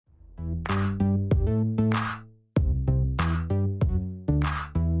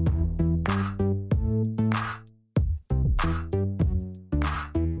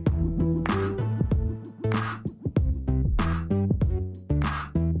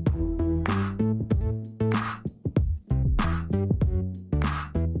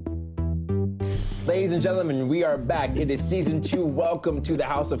Ladies and gentlemen, we are back. It is season 2. Welcome to the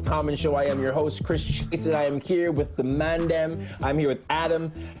House of Common Show. I am your host, Chris Chase, and I am here with the Mandem. I'm here with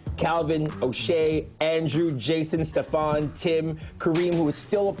Adam, Calvin, O'Shea, Andrew, Jason, Stefan, Tim, Kareem, who is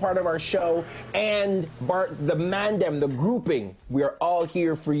still a part of our show, and Bart, the Mandem, the grouping. We are all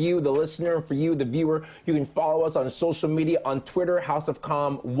here for you, the listener, for you, the viewer. You can follow us on social media, on Twitter, House of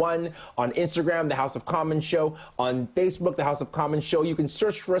Com 1, on Instagram, The House of Common Show, on Facebook, The House of Common Show. You can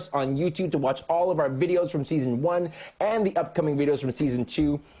search for us on YouTube to watch all of our videos from season 1 and the upcoming videos from season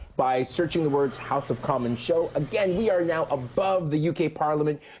 2 by searching the words House of Common Show. Again, we are now above the UK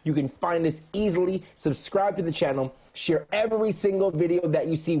Parliament. You can find us easily. Subscribe to the channel. Share every single video that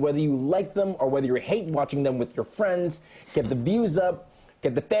you see, whether you like them or whether you hate watching them with your friends. Get the views up.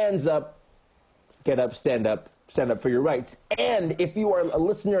 Get the fans up. Get up, stand up. Stand up for your rights. And if you are a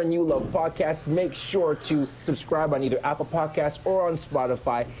listener and you love podcasts, make sure to subscribe on either Apple Podcasts or on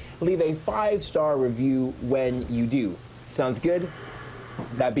Spotify. Leave a 5-star review when you do. Sounds good?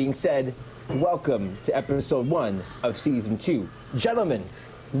 That being said, welcome to episode 1 of season 2. Gentlemen,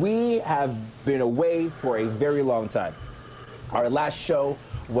 we have been away for a very long time. Our last show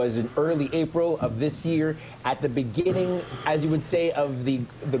was in early April of this year, at the beginning, as you would say, of the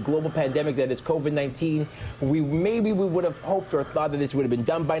global pandemic that is COVID-19. We would have hoped or thought that this would have been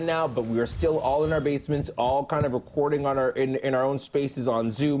done by now, but we are still all in our basements, all kind of recording on in our own spaces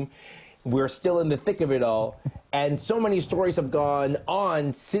on Zoom. We're still in the thick of it all, and so many stories have gone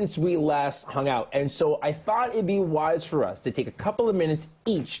on since we last hung out. And so I thought it'd be wise for us to take a couple of minutes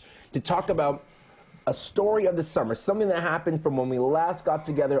each to talk about a story of the summer, something that happened from when we last got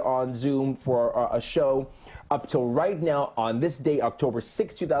together on Zoom for a show up till right now on this day, October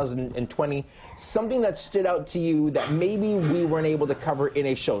 6, 2020, something that stood out to you that maybe we weren't able to cover in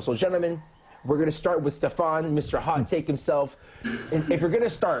a show. So gentlemen, we're going to start with Stefan, Mr. Hot Take himself. And if you're going to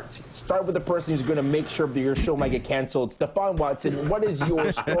start with the person who's going to make sure that your show might get canceled. Stefan Watson, what is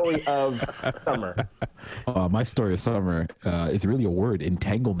your story of summer? My story of summer is really a word,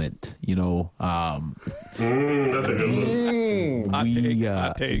 entanglement. You know, that's a good one.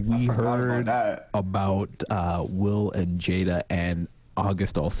 We heard about Will and Jada and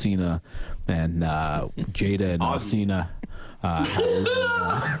August Alsina, and Jada and Alsina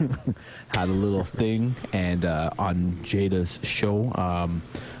had a little thing, and on Jada's show,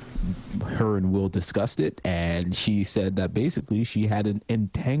 her and Will discussed it, and she said that basically she had an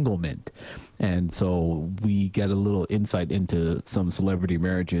entanglement. And so we get a little insight into some celebrity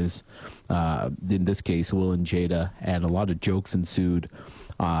marriages, in this case Will and Jada, and a lot of jokes ensued,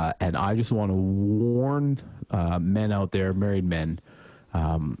 and I just want to warn men out there, married men,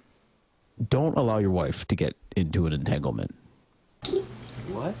 don't allow your wife to get into an entanglement.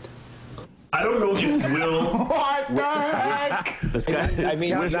 What? I don't know if Will. What the heck? This guy, I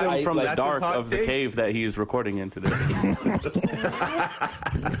mean, wisdom from the dark of the cave that he's recording in today.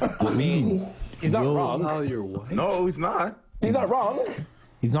 I mean, he's not wrong. Oh, your wife? No, he's not. He's not wrong.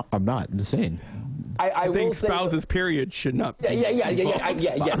 He's not. I'm not. I'm just saying. I think will say, spouses period should not be yes.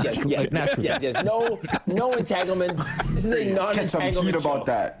 No entanglements. This is a Get some heat non-entanglement about show.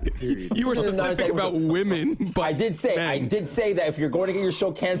 that. You were specific about women, but I did say that if you're going to get your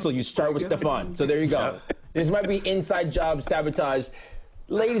show canceled, you start with Stefan. So there you go. This might be inside job sabotage.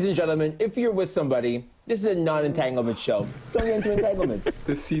 Ladies and gentlemen, if you're with somebody, this is a non-entanglement show. Don't get into entanglements.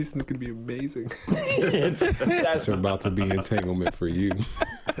 This season's gonna be amazing. That's about to be entanglement for you.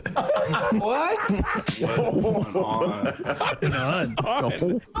 what? None.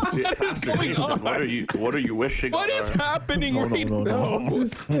 What is going on? What are you wishing? What is happening right now? Be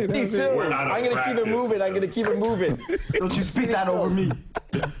serious. I'm gonna keep it moving. Don't you speak that over me.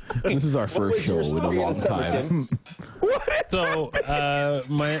 This is our first show was your in a story long of the summer, time. So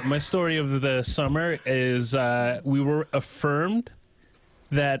my story of the summer is we were affirmed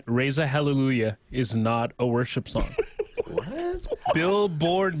that Raise a Hallelujah is not a worship song. What?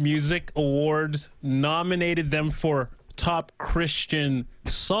 Billboard Music Awards nominated them for top Christian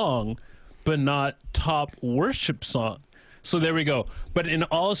song, but not top worship song. So there we go. But in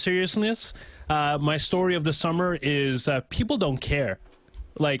all seriousness, my story of the summer is people don't care.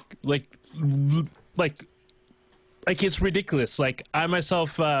 Like it's ridiculous. Like I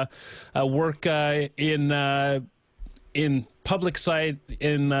myself work in public side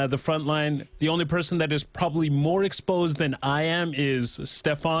in the front line. The only person that is probably more exposed than I am is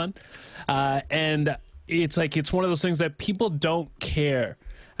Stefan, and it's one of those things that people don't care.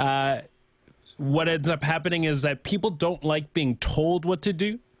 What ends up happening is that people don't like being told what to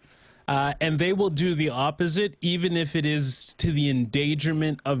do. and they will do the opposite, even if it is to the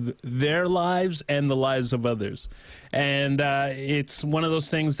endangerment of their lives and the lives of others. And it's one of those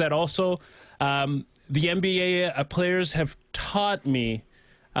things that also the NBA players have taught me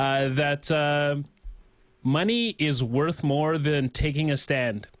that money is worth more than taking a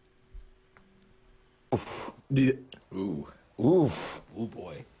stand. Oof. Oh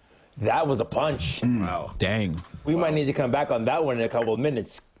boy. That was a punch. Wow. Dang. We might need to come back on that one in a couple of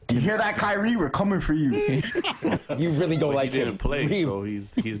minutes. Do you hear that, Kyrie? We're coming for you. You really don't like He didn't him. play, Reem. so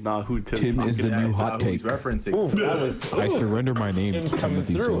he's not who to Tim is the new hot take. Referencing. Oof, that was, I surrender my name Tim's to coming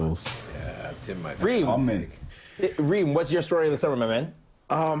Timothy through. Souls. Yeah, Tim might. Reem, Coming. Reem, what's your story of the summer, my man?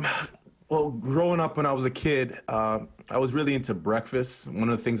 Well, growing up when I was a kid, I was really into breakfast. One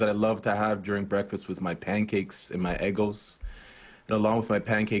of the things that I loved to have during breakfast was my pancakes and my Eggos. And along with my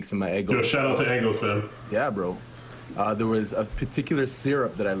pancakes and my Yo, Eggos, shout out to Angles, man. yeah, bro. There was a particular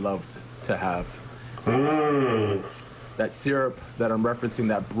syrup that I loved to have. That syrup that I'm referencing,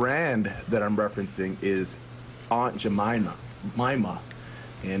 that brand that I'm referencing is Aunt Jemima.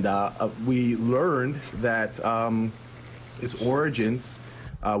 And we learned that its origins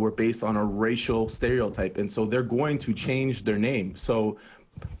were based on a racial stereotype. And so they're going to change their name. So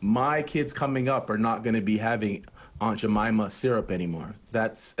my kids coming up are not going to be having Aunt Jemima syrup anymore.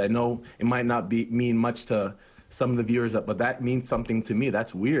 I know it might not mean much to some of the viewers, but that means something to me.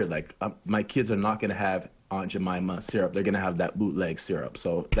 That's weird. Like my kids are not going to have Aunt Jemima syrup. They're going to have that bootleg syrup.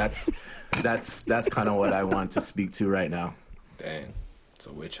 So that's kind of what I want to speak to right now. Dang. It's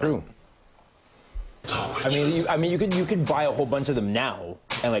a witch True. hunt. I mean, you could buy a whole bunch of them now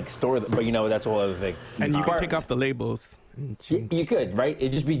and like store them, but that's a whole other thing. And you can Bart, take off the labels. You could, right?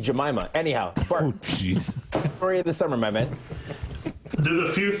 It'd just be Jemima. Anyhow, Bart, Oh jeez. story of the summer, my man. There's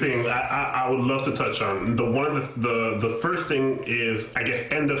a few things I would love to touch on. The first thing is, I guess,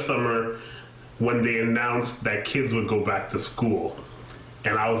 end of summer when they announced that kids would go back to school,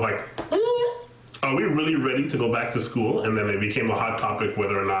 and I was like, are we really ready to go back to school? And then it became a hot topic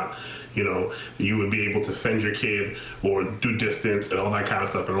whether or not you would be able to send your kid or do distance and all that kind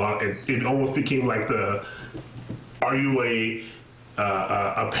of stuff. And it almost became like are you a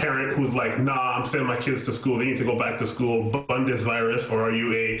parent who's like, nah, I'm sending my kids to school, they need to go back to school, bun this virus? Or are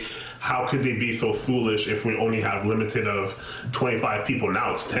you how could they be so foolish if we only have limited of 25 people,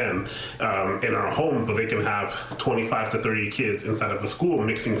 now it's 10, in our home, but they can have 25 to 30 kids inside of a school,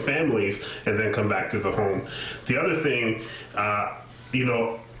 mixing families, and then come back to the home. The other thing, I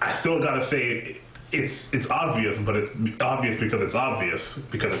still gotta say, it's obvious, but it's obvious because it's obvious,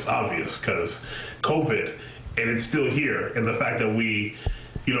 because COVID, and it's still here. And the fact that we,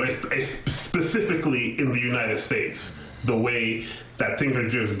 specifically in the United States, the way that things are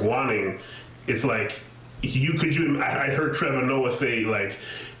just guaning, it's like, I heard Trevor Noah say, like,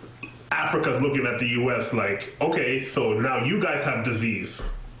 Africa's looking at the U.S. like, okay, so now you guys have disease,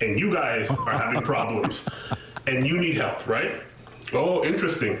 and you guys are having problems, and you need help, right? Oh,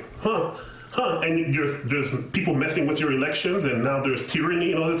 interesting. Huh. And there's people messing with your elections, and now there's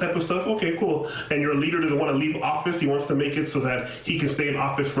tyranny and all this type of stuff. Okay, cool. And your leader doesn't want to leave office. He wants to make it so that he can stay in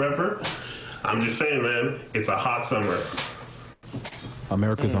office forever. I'm just saying, man, it's a hot summer.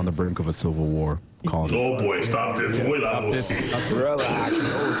 America's on the brink of a civil war. Calling it. Oh boy, stop this. Relax.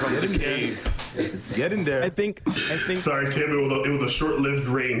 From the cave. It's getting there. I think. Sorry, Tim, it was a short-lived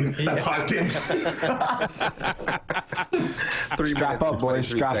reign. That's hot takes. Strap up, boys.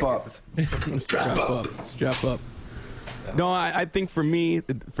 Strap up. Strap up. No, I think for me,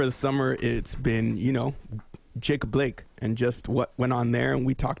 for the summer, it's been, Jacob Blake and just what went on there. And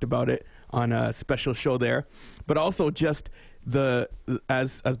we talked about it on a special show there. But also just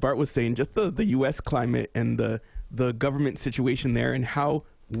as Bart was saying, just the U.S. climate and the government situation there and how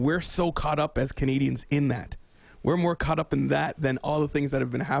we're so caught up as Canadians in that. We're more caught up in that than all the things that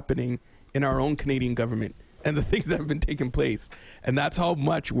have been happening in our own Canadian government and the things that have been taking place. And that's how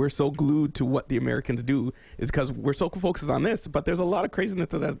much we're so glued to what the Americans do, is because we're so focused on this. But there's a lot of craziness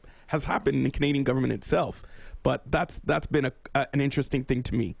that has happened in the Canadian government itself. But that's been an interesting thing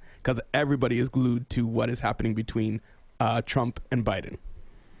to me, because everybody is glued to what is happening between Trump and Biden.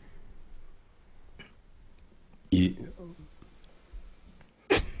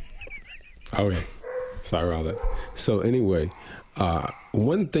 Okay. Sorry about that. So anyway,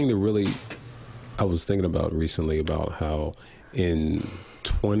 one thing that really I was thinking about recently about how in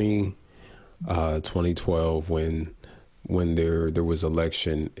 2012 when there was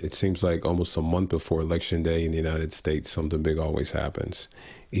election, it seems like almost a month before election day in the United States, something big always happens.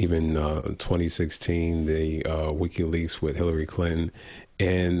 Even 2016, the WikiLeaks with Hillary Clinton,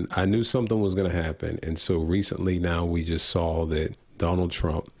 and I knew something was going to happen. And so recently now we just saw that Donald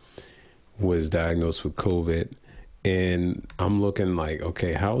Trump was diagnosed with COVID, and I'm looking like,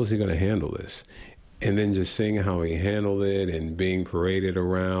 okay, how is he going to handle this? And then just seeing how he handled it and being paraded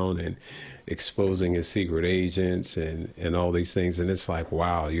around and exposing his secret agents and all these things. And it's like,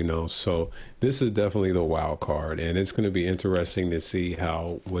 wow, you know, so this is definitely the wild card. And it's going to be interesting to see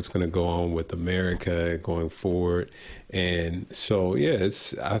what's going to go on with America going forward. And so, yeah,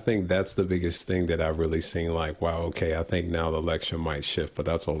 I think that's the biggest thing that I've really seen, like, wow, okay, I think now the election might shift, but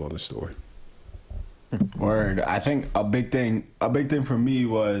that's all on the story. Word. I think a big thing for me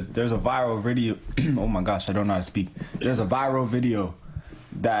was there's a viral video. Oh my gosh, I don't know how to speak. There's a viral video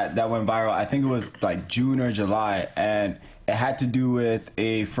that went viral. I think it was like June or July, and it had to do with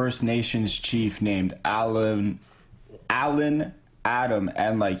a First Nations chief named Alan Adam,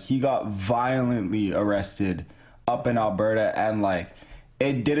 and like he got violently arrested up in Alberta, and like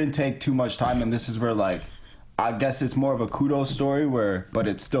it didn't take too much time, and this is where like I guess it's more of a kudos story but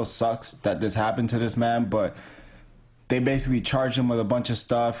it still sucks that this happened to this man, but they basically charged him with a bunch of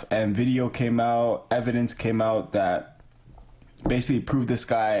stuff, and video came out, evidence came out that basically proved this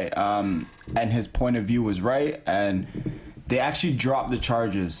guy and his point of view was right, and they actually dropped the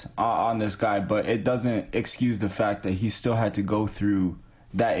charges on this guy, but it doesn't excuse the fact that he still had to go through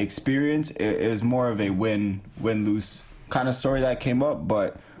that experience. It was more of a win-lose kind of story that came up,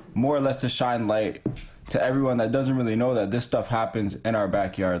 but more or less to shine light to everyone that doesn't really know that this stuff happens in our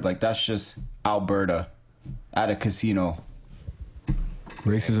backyard. Like, that's just Alberta at a casino.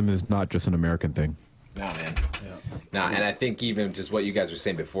 Racism is not just an American thing. No, man. No, and I think even just what you guys were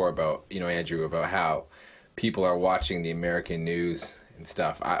saying before about, you know, Andrew, about how people are watching the American news and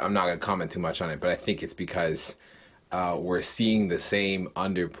stuff. I'm not going to comment too much on it, but I think it's because we're seeing the same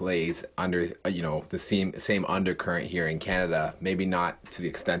underplays the same undercurrent here in Canada, maybe not to the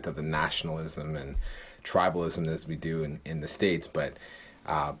extent of the nationalism and tribalism as we do in the States, but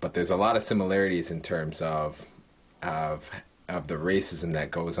there's a lot of similarities in terms of the racism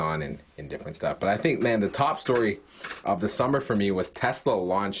that goes on in different stuff. But I think, man, the top story of the summer for me was Tesla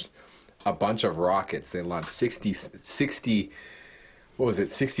launched a bunch of rockets. They launched 60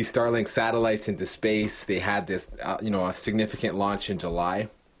 Starlink satellites into space. They had this, a significant launch in July.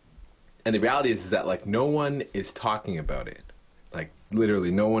 And the reality is that, like, no one is talking about it. Like,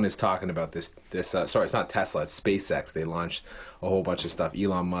 literally, no one is talking about this. Sorry, it's not Tesla, it's SpaceX. They launched a whole bunch of stuff,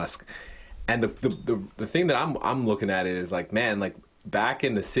 Elon Musk. And the thing that I'm looking at it is like, man, like back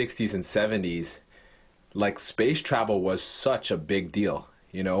in the 60s and 70s, like space travel was such a big deal.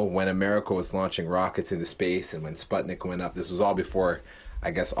 You know, when America was launching rockets into space and when Sputnik went up, this was all before,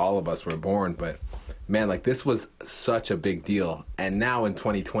 I guess, all of us were born. But man, like this was such a big deal. And now in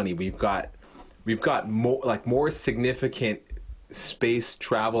 2020, we've got more significant space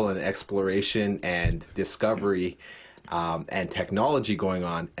travel and exploration and discovery and technology going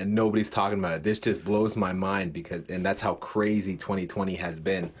on, and nobody's talking about it. This just blows my mind and that's how crazy 2020 has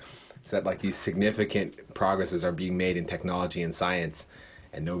been. Is that like these significant progresses are being made in technology and science,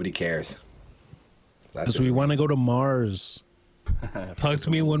 and nobody cares. Because we want to go to Mars. Talk to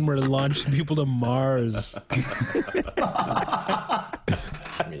me when we're launching people to Mars. I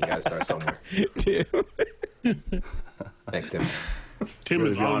mean, you gotta start somewhere. Thanks, Tim. Tim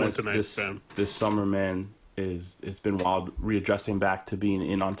is on honest, tonight, this summer, man, it's been wild. Readjusting back to being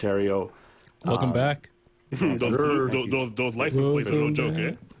in Ontario. Welcome back. Those license plates are no joke,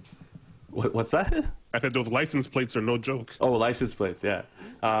 eh? What's that? I said those license plates are no joke. Oh, license plates, yeah.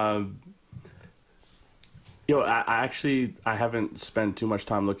 I haven't spent too much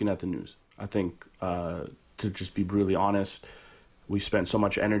time looking at the news. I think, to just be brutally honest, we spent so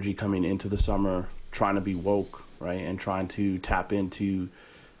much energy coming into the summer trying to be woke, right, and trying to tap into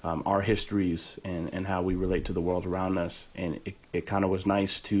our histories and how we relate to the world around us. And it kind of was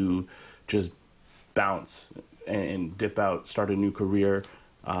nice to just bounce and dip out, start a new career,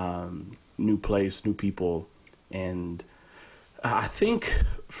 new place, new people. And I think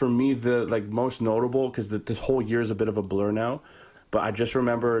for me, the most notable, because this whole year is a bit of a blur now, but I just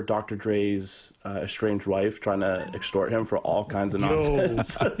remember Dr. Dre's estranged wife trying to extort him for all kinds of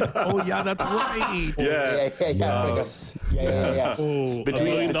nonsense. Oh yeah, that's right. Yeah. Oh,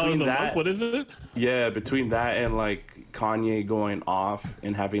 Between $1 million a that, month, what is it? Yeah, between that and like Kanye going off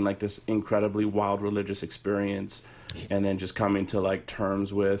and having like this incredibly wild religious experience, and then just coming to like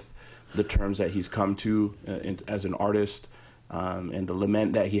terms with the terms that he's come to as an artist, and the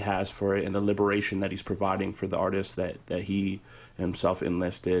lament that he has for it, and the liberation that he's providing for the artists that he himself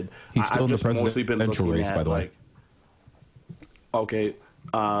enlisted. He's still in the presidential race, by the way. Okay.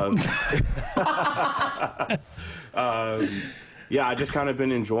 Yeah, I just kind of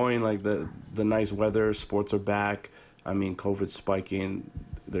been enjoying like the nice weather. Sports are back. I mean, COVID's spiking.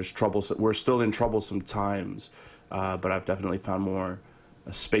 there's trouble. We're still in troublesome times, but I've definitely found more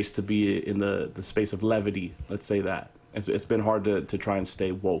a space to be in the space of levity. Let's say that. It's been hard to try and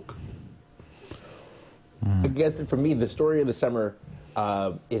stay woke. I guess for me, the story of the summer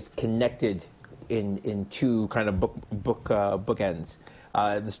is connected in two kind of bookends.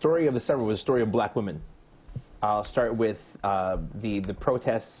 The story of the summer was a story of black women. I'll start with the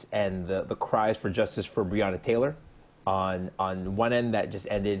protests and the cries for justice for Breonna Taylor. On one end, that just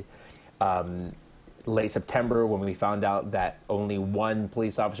ended late September when we found out that only one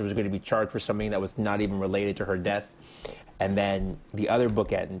police officer was going to be charged for something that was not even related to her death. And then the other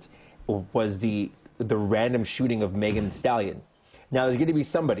bookend was the random shooting of Megan Thee Stallion. Now, there's going to be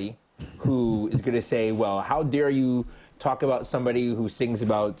somebody who is going to say, well, how dare you talk about somebody who sings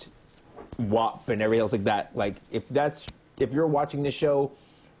about WAP and everything else like that. Like, if you're watching the show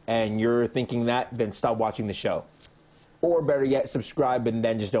and you're thinking that, then stop watching the show. Or better yet, subscribe and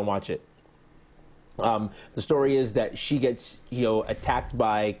then just don't watch it. The story is that she gets, attacked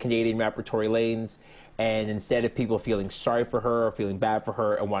by Canadian rapper Tory Lanez, and instead of people feeling sorry for her or feeling bad for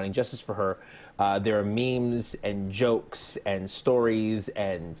her and wanting justice for her, there are memes and jokes and stories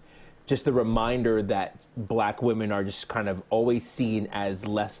and just a reminder that black women are just kind of always seen as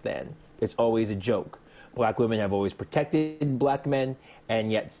less than. It's always a joke. Black women have always protected black men,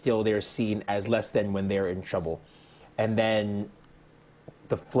 and yet still they're seen as less than when they're in trouble. And then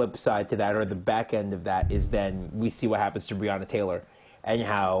the flip side to that, or the back end of that, is then we see what happens to Breonna Taylor, and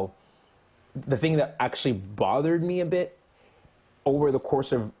how the thing that actually bothered me a bit over the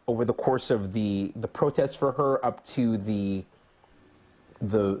course of the protests for her up to the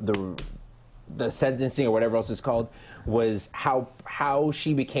sentencing or whatever else it's called, was how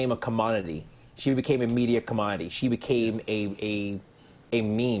she became a commodity. She became a media commodity. She became a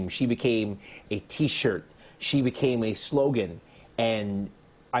meme. She became a T-shirt. She became a slogan. And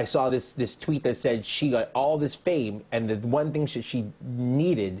I saw this tweet that said she got all this fame, and the one thing she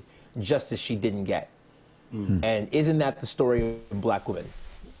needed, justice, she didn't get. Mm-hmm. And isn't that the story of black women?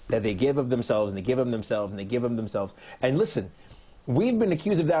 That they give of themselves, and they give of themselves, and they give of themselves. And listen, we've been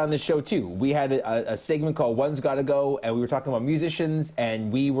accused of that on this show too. We had a segment called One's Gotta Go, and we were talking about musicians,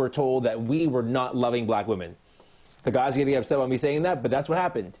 and we were told that we were not loving black women. The guys are getting upset about me saying that, but that's what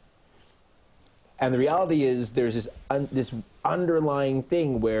happened. And the reality is there's this underlying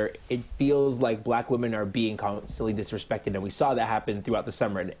thing where it feels like black women are being constantly disrespected. And we saw that happen throughout the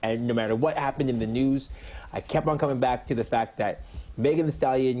summer. And no matter what happened in the news, I kept on coming back to the fact that Megan Thee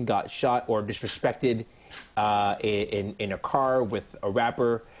Stallion got shot or disrespected in a car with a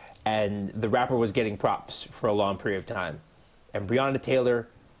rapper, and the rapper was getting props for a long period of time. And Breonna Taylor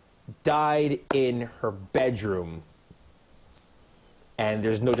died in her bedroom, and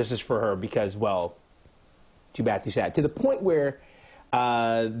there's no justice for her because, well, too bad, too sad. To the point where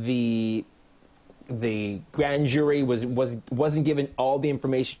the grand jury wasn't given all the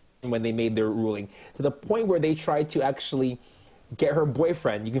information when they made their ruling. To the point where they tried to actually get her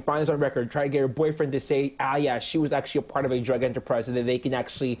boyfriend, you can find this on record, try to get her boyfriend to say, yeah, she was actually a part of a drug enterprise, so that they can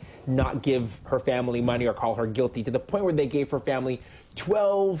actually not give her family money or call her guilty, to the point where they gave her family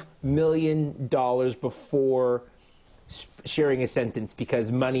 $12 million before sharing a sentence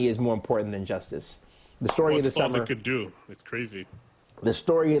because money is more important than justice. The story of the summer. All they could do. It's crazy. The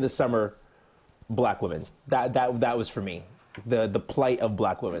story of the summer, black women. That was for me. The plight of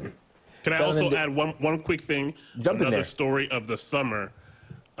black women. Can I also add one quick thing? Another story of the summer.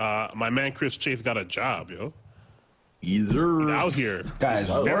 My man Chris Chase got a job, yo. He's out here. This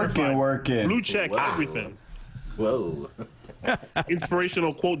guy's working. Blue check, everything. Whoa.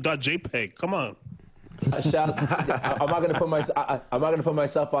 Inspirational quote.jpg. Come on. Shouts, I'm not gonna put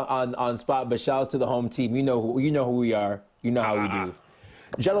myself on spot, but shouts to the home team. You know who we are. You know how we do,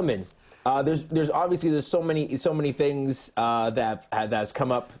 gentlemen. There's obviously so many things that's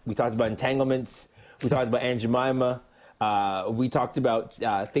come up. We talked about entanglements. We talked about Aunt Jemima. We talked about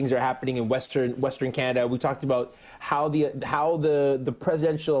things that are happening in Western Canada. We talked about how the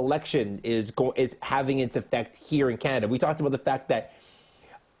presidential election is having its effect here in Canada. We talked about the fact that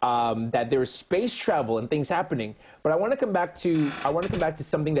there's space travel and things happening. But I want to come back to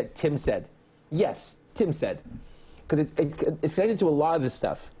something that Tim said. Yes, Tim said, because it's connected to a lot of this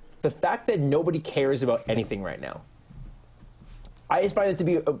stuff. The fact that nobody cares about anything right now. I just find it to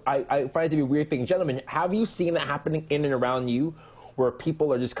be a weird thing. Gentlemen, have you seen that happening in and around you, where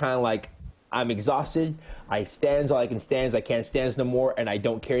people are just kind of like, I'm exhausted, I stands all I can stands, I can't stands no more, and I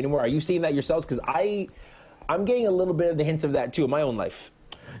don't care anymore? Are you seeing that yourselves? Because I'm getting a little bit of the hints of that too in my own life.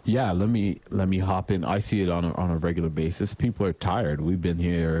 Yeah, let me hop in. I see it on a regular basis. People are tired. We've been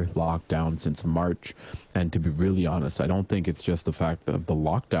here locked down since March, and to be really honest, I don't think it's just the fact of the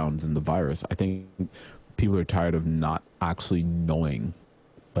lockdowns and the virus. I think people are tired of not actually knowing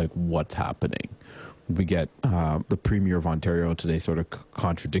like what's happening. We get the Premier of Ontario today sort of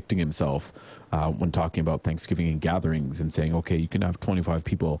contradicting himself when talking about Thanksgiving and gatherings and saying, okay, you can have 25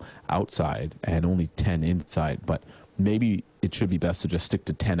 people outside and only 10 inside, but maybe it should be best to just stick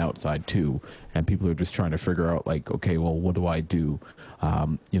to 10 outside too. And people are just trying to figure out like, okay, well, what do I do?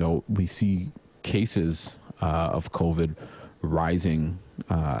 We see cases of COVID rising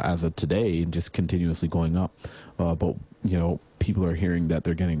as of today and just continuously going up. But people are hearing that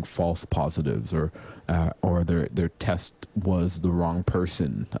they're getting false positives or their test was the wrong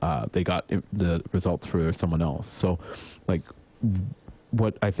person. They got the results for someone else. So like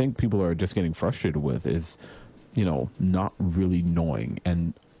what I think people are just getting frustrated with is, not really knowing,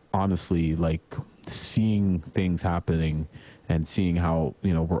 and honestly, like seeing things happening and seeing how,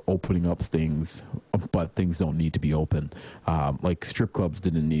 we're opening up things, but things don't need to be open. Like strip clubs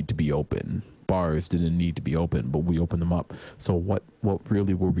didn't need to be open. Bars didn't need to be open, but we opened them up. So what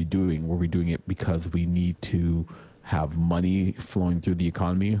really were we doing? Were we doing it because we need to have money flowing through the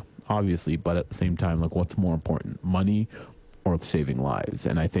economy? Obviously, but at the same time, like what's more important, money or saving lives?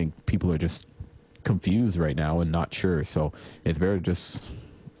 And I think people are just confused right now and not sure. So it's better to just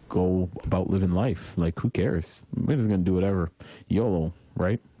go about living life. Like who cares? We're just gonna do whatever. YOLO,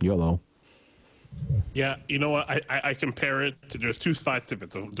 right? YOLO. Yeah, you know what? I compare it to, there's two sides to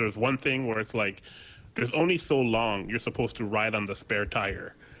it. So there's one thing where it's like, there's only so long you're supposed to ride on the spare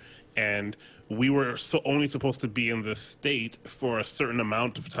tire. And we were only supposed to be in this state for a certain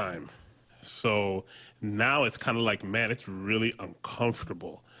amount of time. So now it's kind of like, man, it's really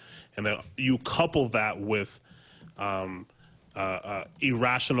uncomfortable. And then you couple that with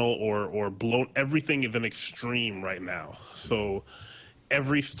irrational or blown, everything is an extreme right now. So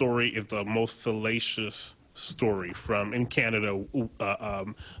every story is the most salacious story from in Canada,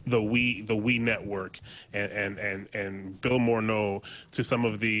 the We Network and Bill Morneau, to some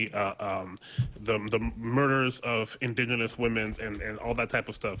of the murders of Indigenous women and all that type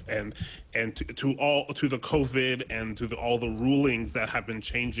of stuff, and to the COVID and to all the rulings that have been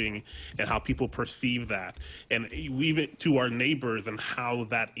changing and how people perceive that, and even to our neighbors and how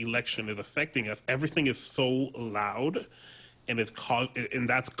that election is affecting us. Everything is so loud. And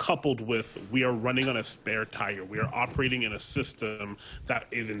that's coupled with, we are running on a spare tire. We are operating in a system that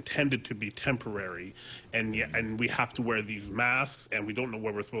is intended to be temporary, and we have to wear these masks, and we don't know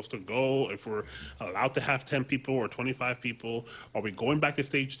where we're supposed to go, if we're allowed to have 10 people or 25 people. Are we going back to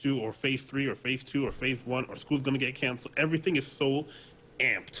stage 2 or phase 3 or phase 2 or phase 1? Or school's going to get canceled? Everything is so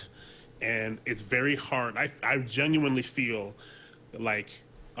amped, and it's very hard. I genuinely feel like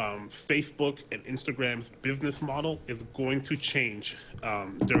Facebook and Instagram's business model is going to change.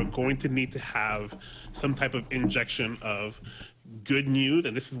 They're going to need to have some type of injection of good news,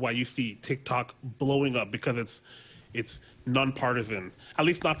 and this is why you see TikTok blowing up, because it's nonpartisan. At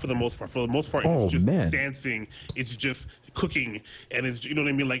least not for the most part. For the most part, it's just dancing. It's just cooking, and it's, you know what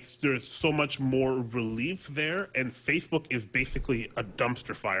I mean? Like, there's so much more relief there, and Facebook is basically a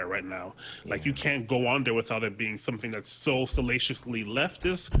dumpster fire right now. Like, you can't go on there without it being something that's so salaciously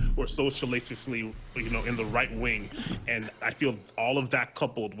leftist or so salaciously, in the right wing. And I feel all of that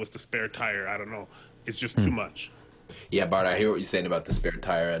coupled with the spare tire, I don't know, it's just too much. Yeah, Bart, I hear what you're saying about the spare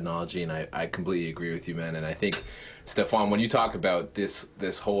tire analogy, and I completely agree with you, man. And I think, Stefan, when you talk about this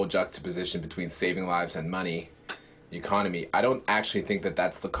whole juxtaposition between saving lives and money, economy, I don't actually think that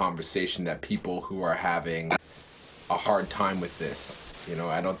that's the conversation that people who are having a hard time with this,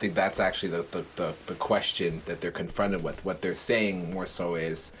 I don't think that's actually the question that they're confronted with. What they're saying more so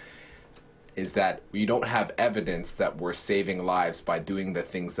is that we don't have evidence that we're saving lives by doing the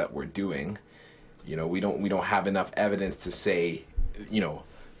things that we're doing. We don't have enough evidence to say,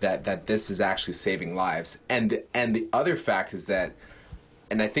 that this is actually saving lives. And the other fact is that,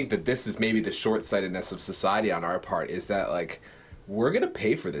 and I think that this is maybe the short-sightedness of society on our part, is that, like, we're going to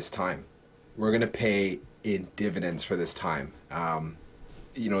pay for this time. We're going to pay in dividends for this time.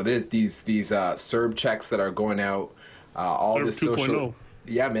 There's these CERB checks that are going out, all this social...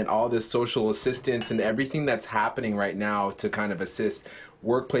 Yeah, man, all this social assistance and everything that's happening right now to kind of assist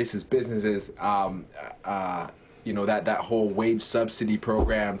workplaces, businesses, that whole wage subsidy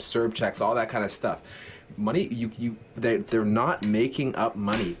program, CERB checks, all that kind of stuff. Money, they're not making up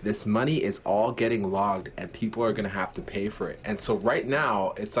money. This money is all getting logged, and people are going to have to pay for it. And so right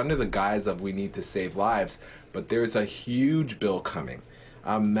now, it's under the guise of we need to save lives, but there's a huge bill coming,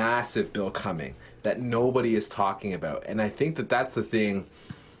 a massive bill coming that nobody is talking about. And I think that that's the thing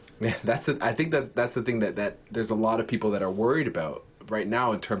Yeah, I think that's the thing that there's a lot of people that are worried about right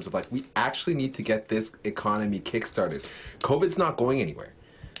now in terms of like, we actually need to get this economy kickstarted. COVID's not going anywhere.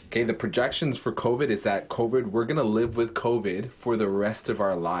 Okay, the projections for COVID is that we're going to live with COVID for the rest of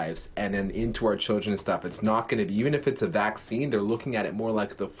our lives and then into our children and stuff. It's not going to be, even if it's a vaccine, they're looking at it more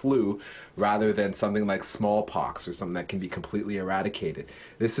like the flu rather than something like smallpox or something that can be completely eradicated.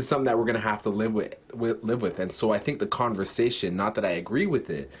 This is something that we're going to have to live with. And so I think the conversation, not that I agree with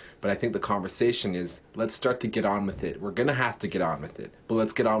it, but I think the conversation is, let's start to get on with it. We're going to have to get on with it, but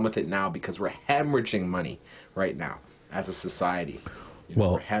let's get on with it now because we're hemorrhaging money right now as a society.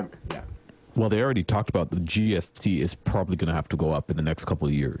 Well, they already talked about the GST is probably going to have to go up in the next couple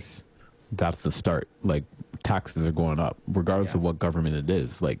of years. That's the start. Like, taxes are going up, regardless of what government it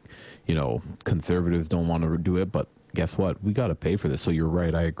is. Like, you know, conservatives don't want to do it, but guess what? We got to pay for this. So you're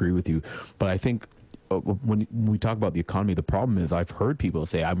right. I agree with you. But I think when we talk about the economy, the problem is I've heard people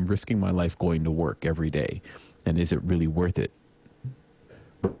say, I'm risking my life going to work every day. And is it really worth it?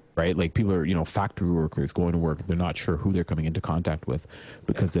 Right? Like, people are, you know, factory workers going to work. They're not sure who they're coming into contact with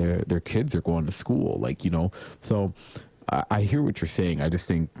because their kids are going to school. Like, you know, so I hear what you're saying. I just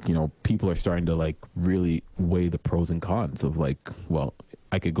think, you know, people are starting to like really weigh the pros and cons of like, well,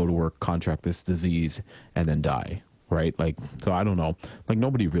 I could go to work, contract this disease and then die. Right? Like, so I don't know. Like,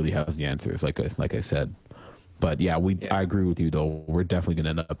 nobody really has the answers, like I said. But yeah, I agree with you though. We're definitely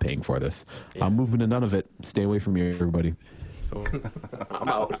going to end up paying for this. Yeah. I'm moving to none of it. Stay away from me, everybody. So I'm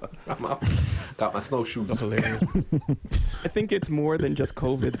out. Got my snowshoes. Hilarious. I think it's more than just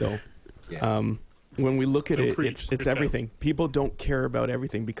COVID, though. Yeah. When we look at it's everything. People don't care about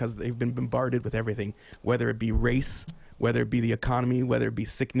everything because they've been bombarded with everything, whether it be race, whether it be the economy, whether it be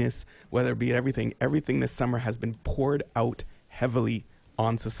sickness, whether it be everything. Everything this summer has been poured out heavily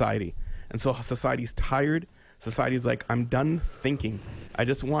on society. And so society's tired. Society's like, I'm done thinking. I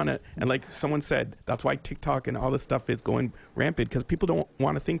just want to, and like someone said, that's why TikTok and all this stuff is going rampant, because people don't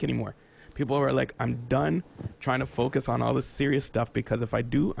want to think anymore. People are like, I'm done trying to focus on all this serious stuff, because if I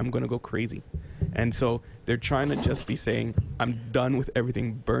do, I'm going to go crazy. And so they're trying to just be saying, I'm done with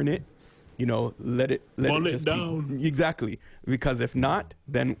everything. Burn it. You know, let it just down. Exactly. Because if not,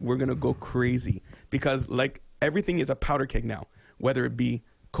 then we're going to go crazy. Because like everything is a powder keg now, whether it be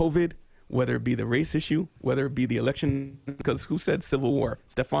COVID, whether it be the race issue, whether it be the election, because who said civil war?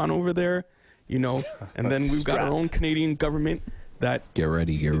 Stefan over there, you know, and then we've got our own Canadian government that... Get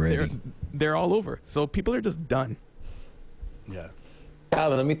ready. They're all over. So people are just done. Yeah.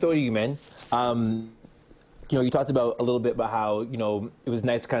 Calvin, let me throw you, man. You know, you talked about a little bit about how, you know, it was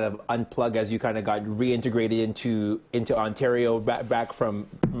nice to kind of unplug as you kind of got reintegrated into Ontario back from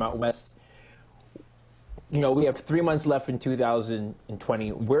out west. You know, we have 3 months left in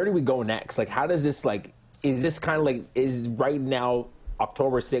 2020. Where do we go next? Like, how does this, like, is this kind of like, is right now,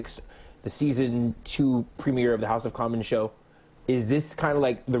 October 6th, the season 2 premiere of the House of Commons show? Is this kind of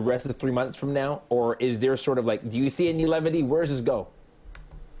like the rest of the 3 months from now? Or is there sort of like, do you see any levity? Where does this go?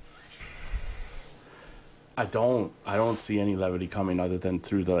 I don't see any levity coming other than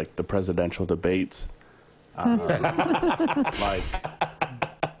through the presidential debates. Like,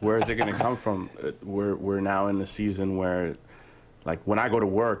 where is it going to come from? We're now in the season where, like, when I go to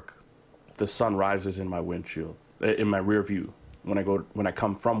work, the sun rises in my windshield, in my rear view. When I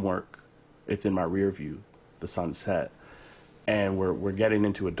come from work, it's in my rear view, the sunset, and we're getting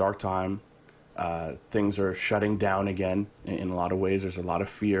into a dark time. Things are shutting down again in a lot of ways. There's a lot of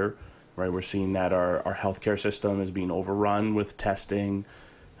fear, right? We're seeing that our healthcare system is being overrun with testing.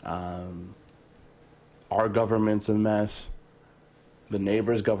 Our government's a mess. The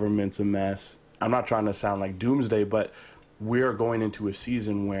neighbor's government's a mess. I'm not trying to sound like doomsday, but we're going into a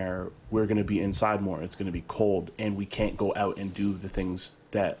season where we're going to be inside more. It's going to be cold, and we can't go out and do the things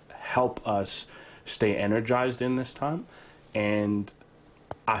that help us stay energized in this time. And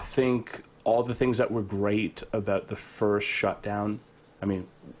I think all the things that were great about the first shutdown, I mean,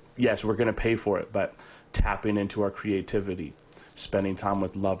 yes, we're going to pay for it, but tapping into our creativity, spending time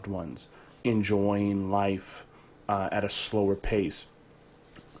with loved ones, enjoying life at a slower pace.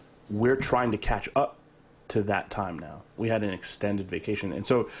 We're trying to catch up to that time now. We had an extended vacation. And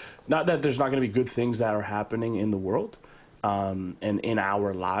so, not that there's not going to be good things that are happening in the world and in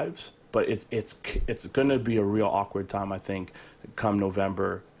our lives, but it's going to be a real awkward time, I think, come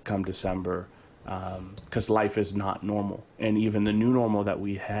November, come December, because life is not normal. And even the new normal that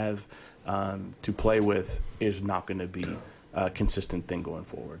we have to play with is not going to be a consistent thing going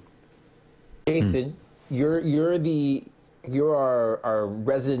forward. Jason, you're our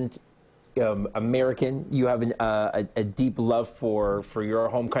resident American. You have a deep love for your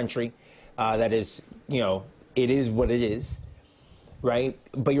home country. That is, you know, it is what it is. right?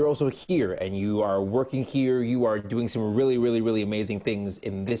 But you're also here, and you are working here. You are doing some really, really, really amazing things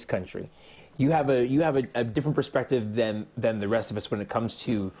in this country. You have a different perspective than the rest of us when it comes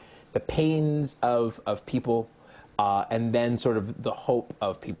to the pains of people, and then sort of the hope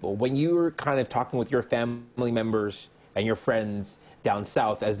of people. When you're kind of talking with your family members and your friends down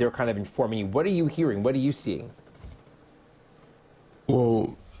south, as they're kind of informing you, what are you hearing? What are you seeing?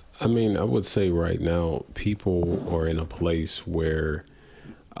 Well, I mean, I would say right now, people are in a place where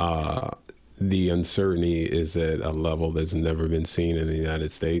the uncertainty is at a level that's never been seen in the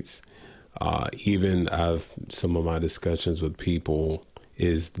United States. Even some of my discussions with people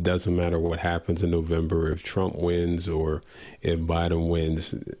doesn't matter what happens in November, if Trump wins or if Biden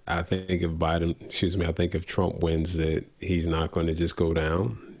wins. I think if Trump wins, that he's not going to just go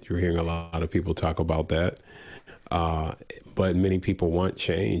down. You're hearing a lot of people talk about that. But many people want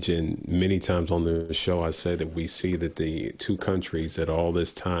change, and many times on the show I said that we see that the two countries, that all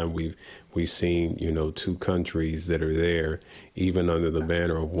this time we've seen, two countries that are there, even under the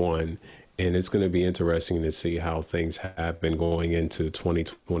banner of one. And it's going to be interesting to see how things have been going into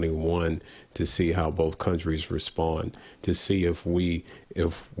 2021, to see how both countries respond, to see if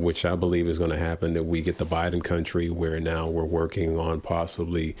which I believe is going to happen, that we get the Biden country where now we're working on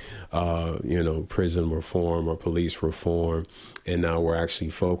possibly, prison reform or police reform. And now we're actually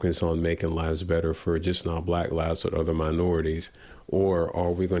focused on making lives better for just not black lives, but other minorities. Or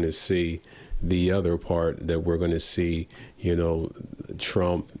are we going to see the other part, that we're going to see,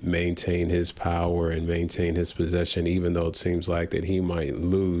 Trump maintain his power and maintain his possession, even though it seems like that he might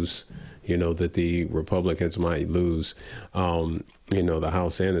lose, that the Republicans might lose, the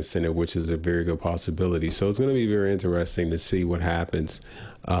House and the Senate, which is a very good possibility. So it's going to be very interesting to see what happens,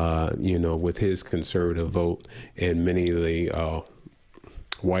 with his conservative vote and many of the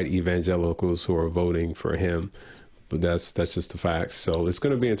white evangelicals who are voting for him. But that's just the facts. So it's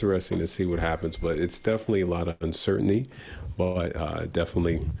going to be interesting to see what happens. But it's definitely a lot of uncertainty, but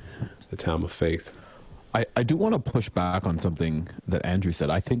definitely a time of faith. I do want to push back on something that Andrew said.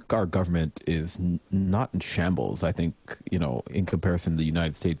 I think our government is not in shambles. I think, in comparison to the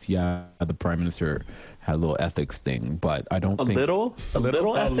United States, the prime minister had a little ethics thing, but I don't think... A little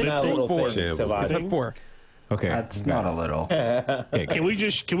ethics thing? I said 4. Okay, that's not a little. Okay, Can we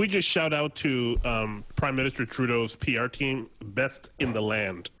just shout out to Prime Minister Trudeau's PR team, best in the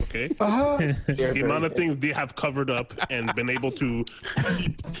land? Okay, the amount of things they have covered up and been able to.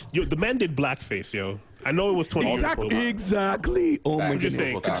 The man did blackface, yo. I know it was 20 years ago. Exactly. Oh my I'm just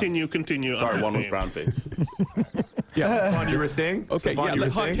goodness. saying. Continue. Sorry, one was brownface. Yeah, you were saying? Okay,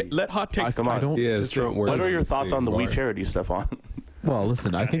 let hot takes come on. What are your thoughts on the We Charity, Stefan? Well,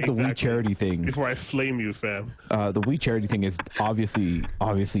 listen, I think the We Charity thing... Before I flame you, fam. The We Charity thing is obviously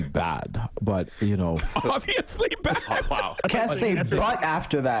bad, but, Obviously bad. Wow. Can't say but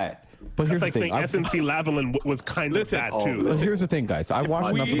after that. But here's That's the like thing. saying SNC Lavalin was kind of bad, too. But here's the thing, guys. I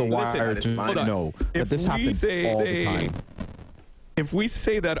watched enough of The Wire to know that this happens all the time. If we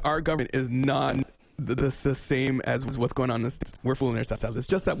say that our government is not the same as what's going on in the States, we're fooling ourselves. It's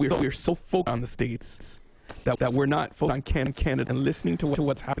just that we're so focused on the States that we're not focused on Canada and listening to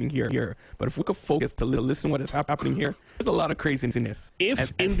what's happening here. But if we could focus to listen to what is happening here, there's a lot of craziness.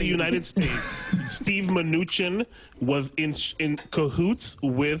 If in the United States, Steve Mnuchin was in cahoots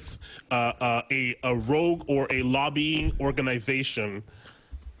with a rogue or a lobbying organization,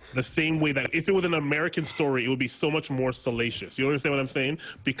 the same way that if it was an American story, it would be so much more salacious. You understand what I'm saying?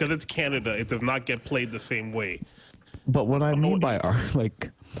 Because it's Canada, it does not get played the same way. But what I mean by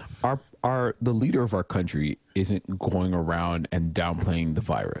the leader of our country isn't going around and downplaying the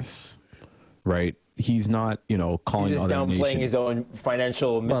virus, right? He's not, calling other nations. He's downplaying his own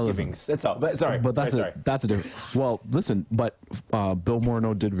financial misgivings. That's all. But sorry. But that's a different. Well, listen. But Bill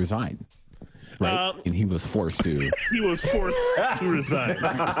Morneau did resign, right? And he was forced to. He was forced to resign.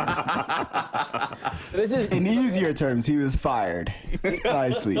 This is In easier terms, he was fired.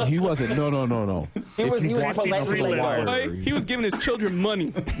 Nicely. He wasn't. No. He was He was giving his children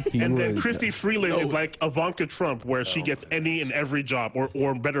money. And then Christy Freeland is like Ivanka Trump, where she gets any and every job,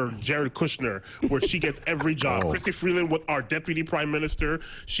 or better, Jared Kushner, where she gets every job. Christy Freeland was our deputy prime minister.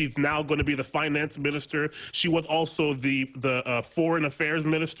 She's now going to be the finance minister. She was also the foreign affairs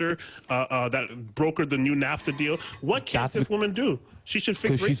minister that brokered the new NAFTA deal. What can this woman do? She should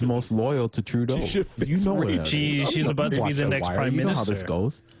fix because she's most loyal to Trudeau. She's about to be the next prime minister. You know how this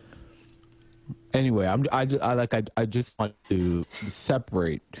goes. Anyway, I just want to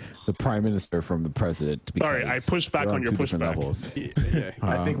separate the prime minister from the president. Sorry, I pushed back on your pushback.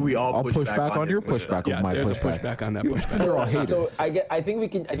 I think we all I'll push back on your pushback with my pushback on that pushback. They're all haters. So I think we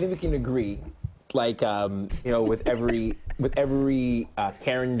can agree, with every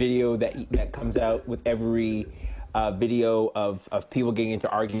Karen video that comes out, with every video of people getting into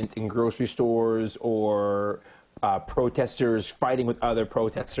arguments in grocery stores, or protesters fighting with other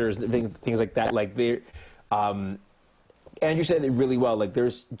protesters, things like that. Like Andrew said it really well. Like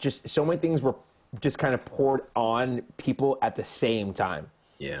there's just so many things were just kind of poured on people at the same time.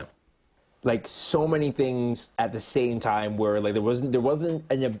 Yeah. Like so many things at the same time, where like there wasn't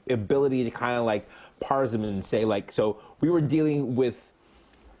an ability to kind of like parse them and say like, so we were dealing with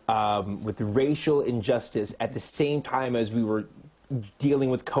racial injustice at the same time as we were dealing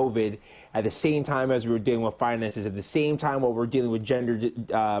with COVID, at the same time as we were dealing with finances, at the same time while we're dealing with gender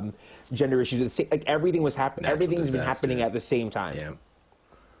issues. Like everything was happening. Everything's been happening at the same time. Yeah.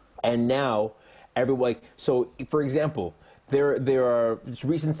 And now, so for example, there are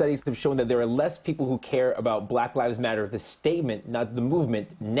recent studies have shown that there are less people who care about Black Lives Matter, the statement, not the movement,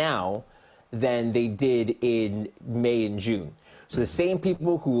 now than they did in May and June. So the same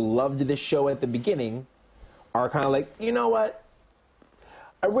people who loved the show at the beginning are kind of like, you know what?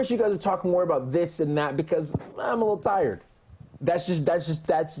 I wish you guys would talk more about this and that, because I'm a little tired. That's just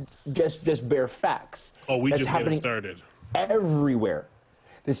bare facts. Oh, we That's just getting started. Everywhere.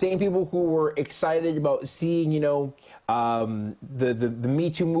 The same people who were excited about seeing, the Me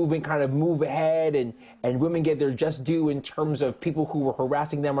Too movement kind of move ahead and women get their just due in terms of people who were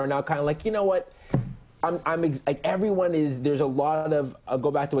harassing them, are now kind of like, you know what? Like everyone is. There's a lot of. I'll go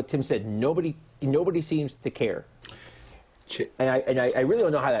back to what Tim said. Nobody seems to care. And I really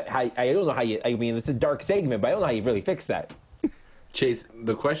don't know how that. I don't know how you. I mean, it's a dark segment, but I don't know how you really fix that. Chase,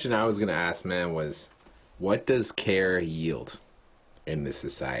 the question I was going to ask, man, was, what does care yield in this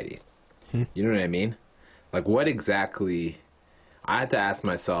society? You know what I mean? Like, what exactly? I had to ask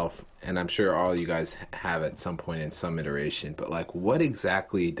myself, and I'm sure all you guys have at some point in some iteration, but like, what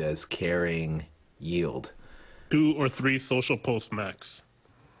exactly does caring yield? 2 or 3 social posts max.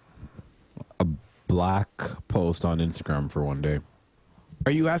 A black post on Instagram for one day.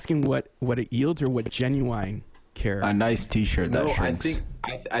 Are you asking what it yields, or what genuine care? A nice T-shirt that shrinks.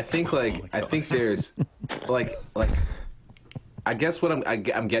 I think I think there's like I guess what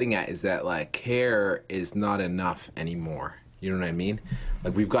I'm getting at is that like care is not enough anymore. You know what I mean?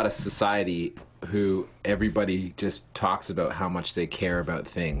 Like we've got a society who everybody just talks about how much they care about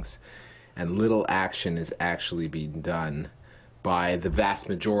things, and little action is actually being done by the vast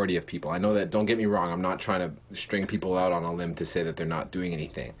majority of people. I know that, don't get me wrong, I'm not trying to string people out on a limb to say that they're not doing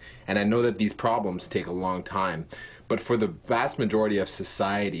anything. And I know that these problems take a long time, but for the vast majority of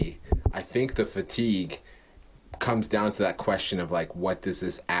society, I think the fatigue comes down to that question of like, what does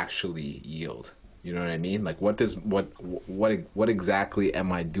this actually yield? You know what I mean? Like what exactly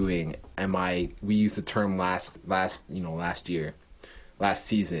am I doing? We used the term last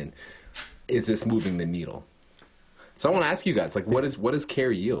season, is this moving the needle? So I want to ask you guys, like, what does care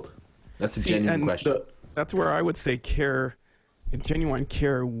yield? That's a genuine question. That's where I would say care, genuine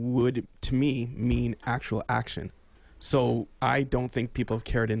care would, to me, mean actual action. So I don't think people have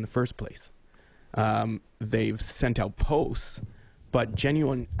cared in the first place. They've sent out posts, but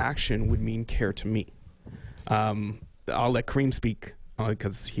genuine action would mean care to me. I'll let Kareem speak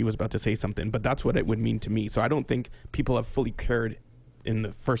because he was about to say something, but that's what it would mean to me. So I don't think people have fully cared in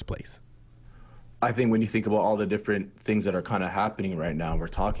the first place. I think when you think about all the different things that are kind of happening right now, we're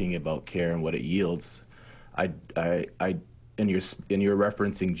talking about care and what it yields. And you're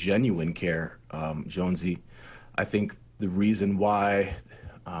referencing genuine care, Jonesy. I think the reason why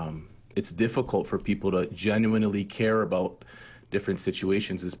it's difficult for people to genuinely care about different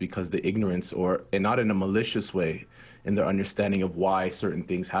situations is because the ignorance, and not in a malicious way, in their understanding of why certain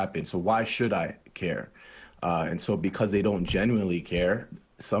things happen. So why should I care? And so because they don't genuinely care,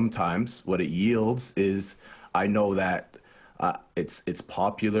 sometimes what it yields is, I know that it's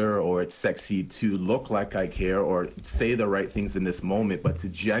popular or it's sexy to look like I care or say the right things in this moment, but to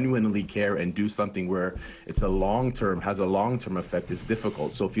genuinely care and do something where it's has a long-term effect is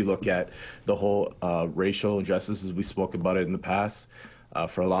difficult. So if you look at the whole racial injustices, we spoke about it in the past,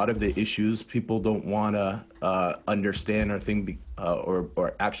 for a lot of the issues, people don't want to understand or think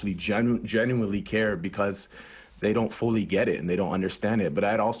or actually genuinely care because they don't fully get it and they don't understand it. But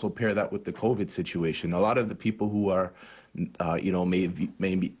I'd also pair that with the COVID situation. A lot of the people who are,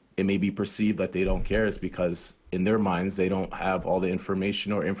 it may be perceived that they don't care is because in their minds they don't have all the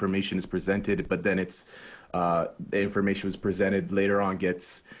information, or information is presented, but then the information was presented later on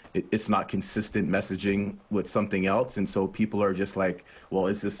it's not consistent messaging with something else, and so people are just like, well,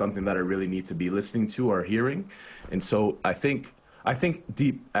 is this something that I really need to be listening to or hearing? And so I think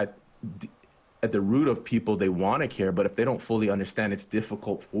deep at the root of people, they want to care, but if they don't fully understand, it's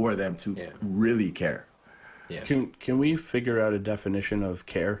difficult for them to really care. Yeah. Can we figure out a definition of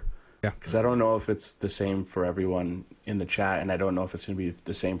care? Yeah. Because I don't know if it's the same for everyone in the chat, and I don't know if it's going to be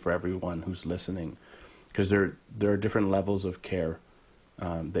the same for everyone who's listening. Because there are different levels of care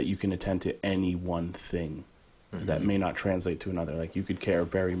that you can attend to any one thing that may not translate to another. Like, you could care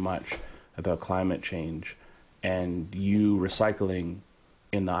very much about climate change, and you recycling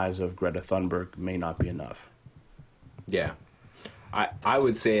in the eyes of Greta Thunberg may not be enough. Yeah. I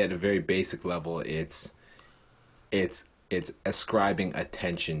would say at a very basic level, it's ascribing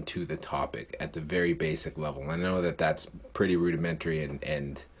attention to the topic at the very basic level. I know that that's pretty rudimentary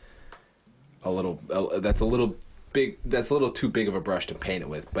and that's a little too big of a brush to paint it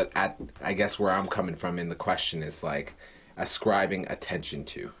with. But I guess where I'm coming from in the question is like ascribing attention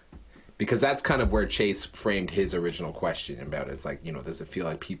to, because that's kind of where Chase framed his original question about it. It's like, does it feel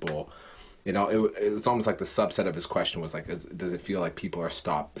like people, it was almost like the subset of his question was like, does it feel like people are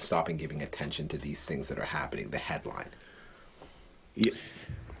stopping giving attention to these things that are happening? The headline. Yeah.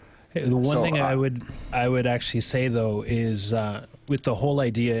 The one thing I would actually say though is with the whole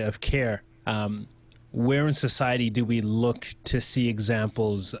idea of care, where in society do we look to see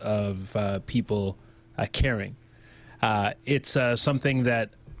examples of people caring? It's something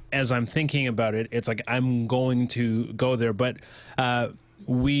that, as I'm thinking about it, it's like I'm going to go there, but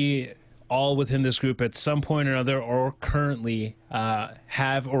we all within this group at some point or another or currently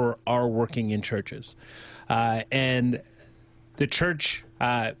have or are working in churches. And the church,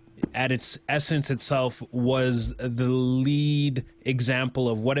 at its essence itself, was the lead example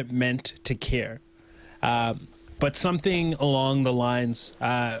of what it meant to care. But something along the lines,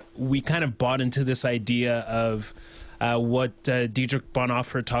 we kind of bought into this idea of what Dietrich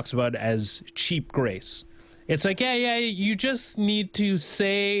Bonhoeffer talks about as cheap grace. It's like, yeah, you just need to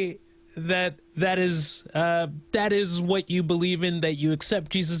say that is what you believe in, that you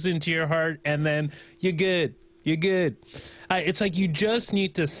accept Jesus into your heart, and then you're good. You're good. It's like you just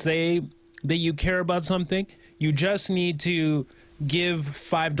need to say that you care about something. You just need to give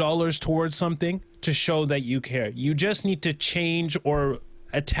 $5 towards something to show that you care. You just need to change or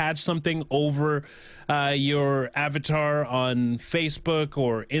attach something over your avatar on Facebook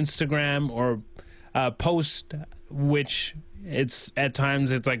or Instagram, or post, which it's at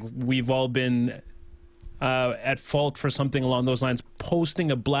times it's like we've all been at fault for something along those lines, posting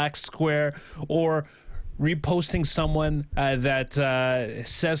a black square or reposting someone that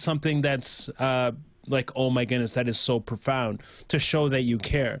says something that's like, oh my goodness, that is so profound, to show that you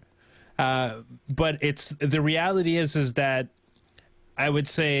care. But it's the reality is that I would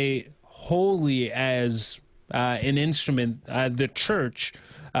say wholly as an instrument, the church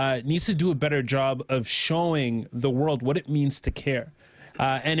needs to do a better job of showing the world what it means to care.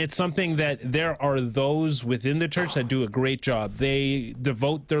 And it's something that there are those within the church that do a great job. They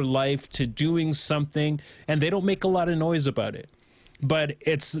devote their life to doing something, and they don't make a lot of noise about it. But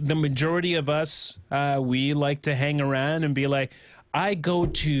it's the majority of us, we like to hang around and be like, I go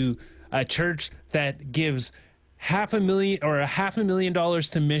to a church that gives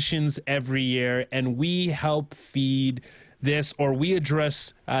 $500,000 to missions every year, and we help feed this, or we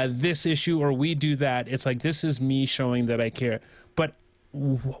address this issue, or we do that. It's like, this is me showing that I care. But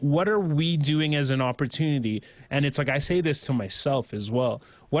what are we doing as an opportunity? And it's like, I say this to myself as well.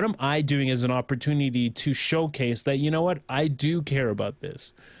 What am I doing as an opportunity to showcase that, you know what, I do care about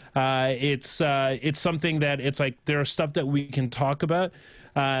this? It's something that it's like, there are stuff that we can talk about,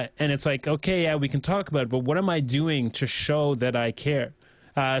 and it's like, okay, yeah, we can talk about it, but what am I doing to show that I care?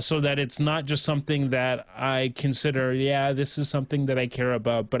 So that it's not just something that I consider, yeah, this is something that I care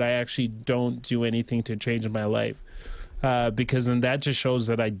about, but I actually don't do anything to change my life. Because then that just shows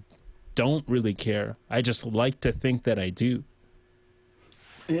that I don't really care. I just like to think that I do.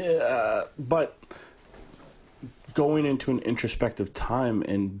 Yeah, but going into an introspective time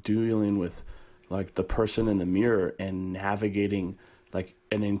and dealing with like the person in the mirror and navigating like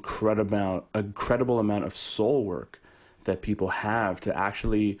an incredible amount of soul work that people have to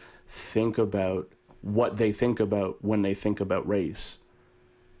actually think about what they think about when they think about race.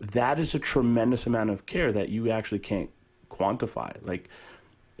 That is a tremendous amount of care that you actually can't quantify. Like,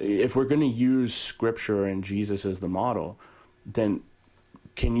 if we're going to use scripture and Jesus as the model, then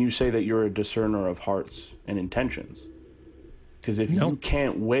can you say that you're a discerner of hearts and intentions? Because if you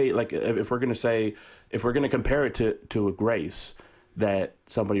can't wait, like if we're going to compare it to a grace that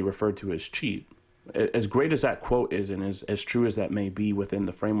somebody referred to as cheap, as great as that quote is, and as true as that may be within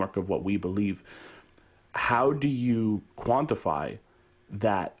the framework of what we believe, how do you quantify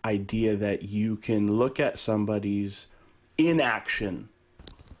that idea that you can look at somebody's inaction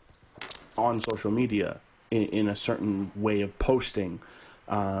on social media in a certain way of posting,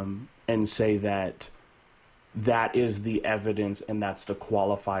 and say that that is the evidence and that's the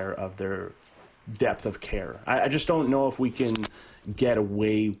qualifier of their depth of care. I just don't know if we can get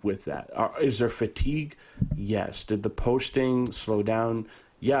away with that. Is there fatigue? Yes. Did the posting slow down?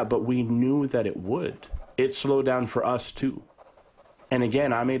 Yeah, but we knew that it would. It slowed down for us too. And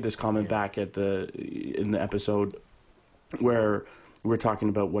again, I made this comment back in the episode where we're talking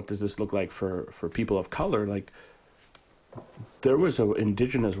about what does this look like for people of color. Like, there was an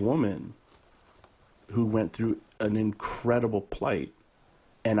indigenous woman who went through an incredible plight,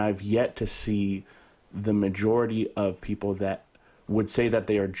 and I've yet to see the majority of people that would say that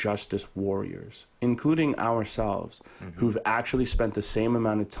they are justice warriors, including ourselves, who've actually spent the same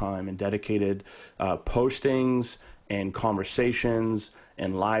amount of time and dedicated postings and conversations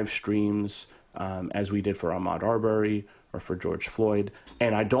and live streams as we did for Ahmaud Arbery or for George Floyd.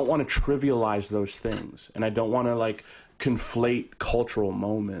 And I don't want to trivialize those things, and I don't want to like conflate cultural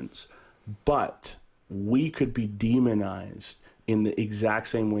moments, but we could be demonized in the exact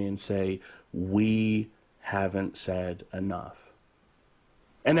same way and say, we haven't said enough.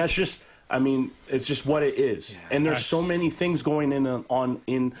 And that's just, I mean, it's just what it is. Yeah, and there's so many things going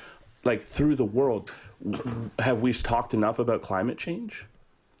in like through the world. Have we talked enough about climate change?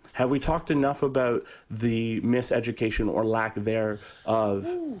 Have we talked enough about the miseducation or lack thereof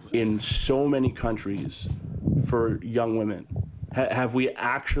in so many countries for young women? Have we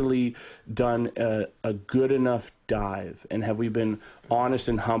actually done a good enough dive? And have we been honest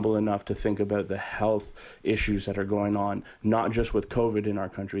and humble enough to think about the health issues that are going on, not just with COVID in our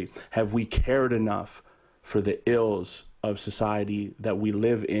country? Have we cared enough for the ills of society that we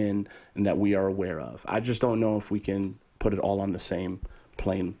live in and that we are aware of? I just don't know if we can put it all on the same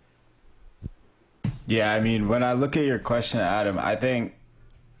plane. Yeah, I mean, when I look at your question, Adam, I think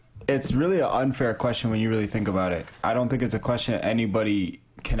it's really an unfair question when you really think about it. I don't think it's a question anybody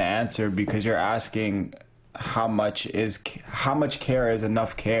can answer, because you're asking how much care is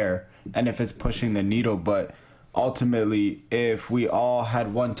enough care and if it's pushing the needle. But ultimately, if we all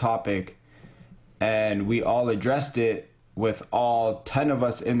had one topic and we all addressed it with all 10 of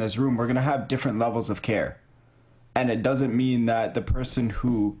us in this room, we're going to have different levels of care. And it doesn't mean that the person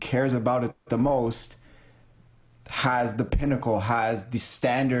who cares about it the most has the pinnacle, has the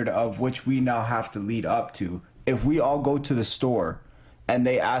standard of which we now have to lead up to. If we all go to the store and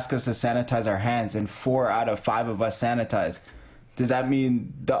they ask us to sanitize our hands and 4 out of 5 of us sanitize, does that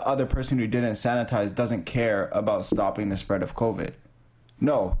mean the other person who didn't sanitize doesn't care about stopping the spread of COVID?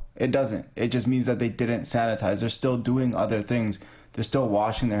 No, it doesn't. It just means that they didn't sanitize. They're still doing other things. They're still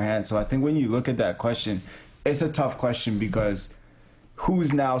washing their hands. So I think when you look at that question, it's a tough question, because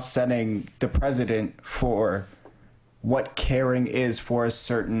who's now setting the precedent for what caring is for a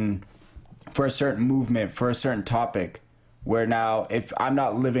certain movement, for a certain topic, where now if I'm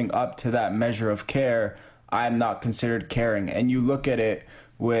not living up to that measure of care, I'm not considered caring. And you look at it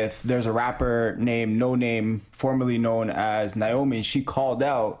with, there's a rapper named No Name, formerly known as Naomi, and she called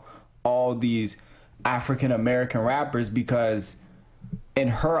out all these African American rappers because in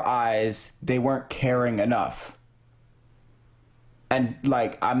her eyes, they weren't caring enough. And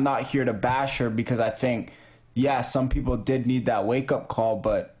like, I'm not here to bash her, because I think, yeah, some people did need that wake-up call,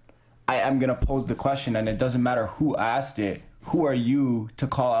 but I am going to pose the question, and it doesn't matter who asked it. Who are you to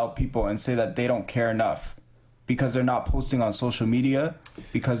call out people and say that they don't care enough? Because they're not posting on social media,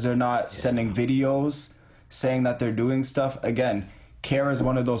 because they're not sending videos saying that they're doing stuff. Again, care is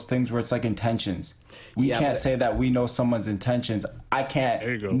one of those things where it's like intentions. We can't say that we know someone's intentions. I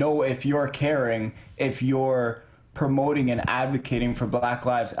can't know if you're caring, if you're promoting and advocating for Black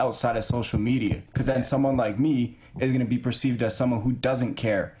lives outside of social media, because then someone like me is going to be perceived as someone who doesn't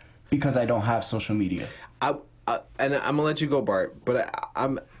care because I don't have social media. And I'm gonna let you go, Bart, but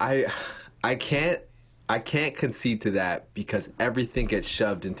I can't concede to that, because everything gets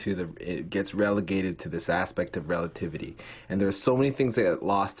shoved into it gets relegated to this aspect of relativity. And there's so many things that get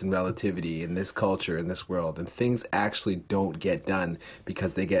lost in relativity in this culture, in this world, and things actually don't get done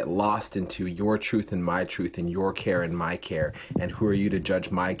because they get lost into your truth and my truth, and your care and my care. And who are you to judge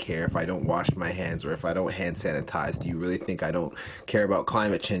my care if I don't wash my hands or if I don't hand sanitize? Do you really think I don't care about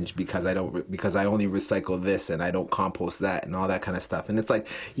climate change because I only recycle this and I don't compost that and all that kind of stuff? And it's like,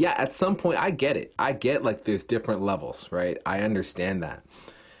 yeah, at some point I get it. I get like there's different levels, right? I understand that.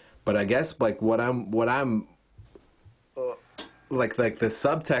 But I guess like what I'm like the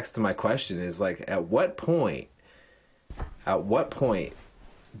subtext to my question is like, at what point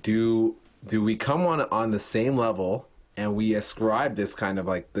do we come on the same level and we ascribe this kind of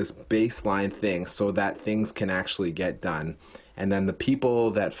like this baseline thing so that things can actually get done, and then the people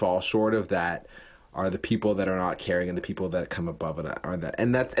that fall short of that are the people that are not caring, and the people that come above it are that.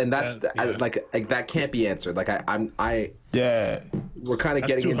 And that's like that can't be answered. Like we're kind of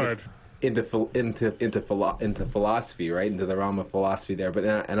getting into philosophy, right? Into the realm of philosophy there. But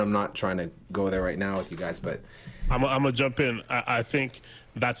I'm not trying to go there right now with you guys, but I'm gonna jump in. I think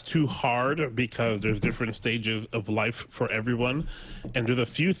that's too hard because there's different stages of life for everyone, and there's a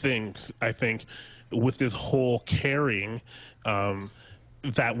few things I think with this whole caring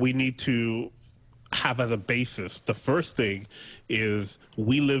that we need to have as a basis. The first thing is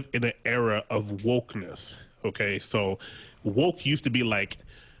we live in an era of wokeness. Okay, so woke used to be like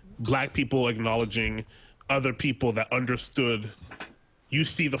black people acknowledging other people that understood. You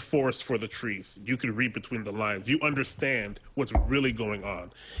see the forest for the trees. You can read between the lines. You understand what's really going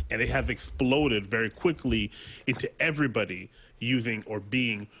on. And it has exploded very quickly into everybody using or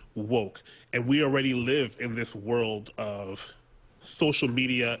being woke. And we already live in this world of social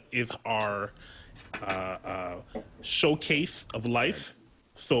media is our showcase of life.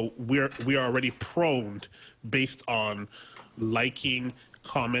 So we are already prone based on liking,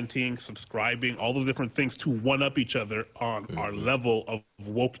 commenting, subscribing, all those different things to one-up each other on our level of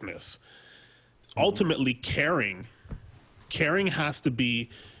wokeness. Ultimately, caring has to be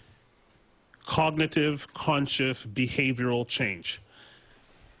cognitive, conscious, behavioral change.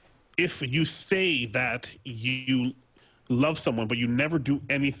 If you say that you love someone, but you never do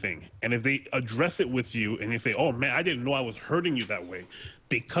anything, and if they address it with you and you say, oh man, I didn't know I was hurting you that way,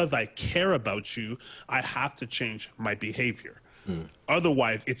 because I care about you, I have to change my behavior.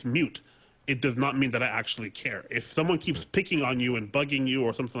 Otherwise, it's mute. It does not mean that I actually care. If someone keeps picking on you and bugging you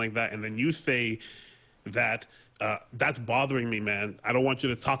or something like that, and then you say that that's bothering me, man, I don't want you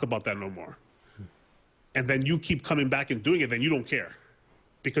to talk about that no more, and then you keep coming back and doing it, then you don't care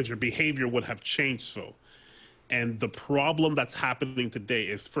because your behavior would have changed so. And the problem that's happening today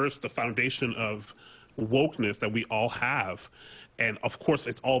is first the foundation of wokeness that we all have. And of course,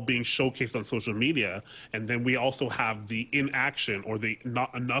 it's all being showcased on social media. And then we also have the inaction or the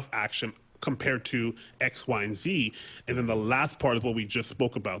not enough action compared to X, Y, and Z. And then the last part is what we just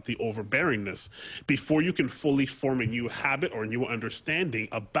spoke about, the overbearingness. Before you can fully form a new habit or a new understanding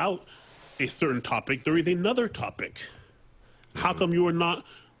about a certain topic, there is another topic. How come you are not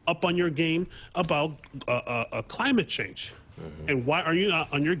up on your game about climate change? And why are you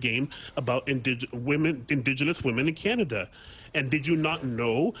not on your game about indigenous women in Canada? And did you not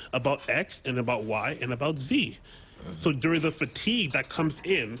know about X and about Y and about Z? So there is a fatigue that comes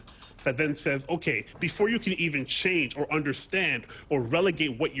in that then says, okay, before you can even change or understand or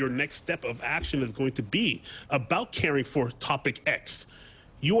relegate what your next step of action is going to be about caring for topic X,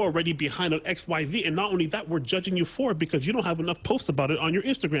 you are already behind on X, Y, Z. And not only that, we're judging you for it because you don't have enough posts about it on your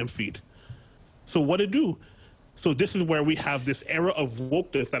Instagram feed. So what to do? So this is where we have this era of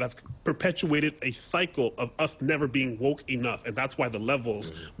wokeness that has perpetuated a cycle of us never being woke enough. And that's why the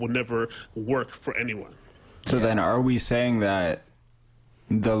levels will never work for anyone. So then are we saying that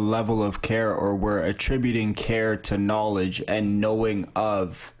the level of care, or we're attributing care to knowledge and knowing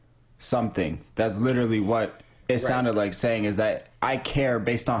of something? That's literally what it sounded like saying, is that I care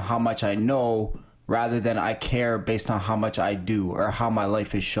based on how much I know rather than I care based on how much I do or how my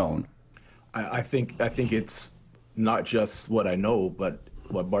life is shown. I think it's not just what I know, but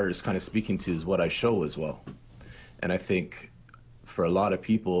what Bart is kind of speaking to is what I show as well. And I think for a lot of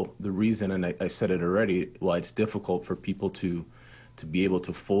people, the reason, and I said it already, why it's difficult for people to be able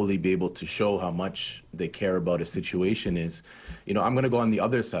to fully be able to show how much they care about a situation is, you know, I'm going to go on the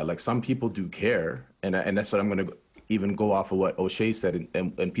other side. Like, some people do care, and that's what I'm going to even go off of what O'Shea said,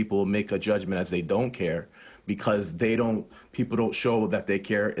 and people will make a judgment as they don't care because people don't show that they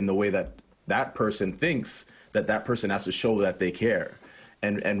care in the way that that person thinks that person has to show that they care.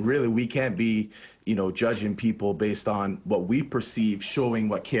 And really, we can't be, you know, judging people based on what we perceive showing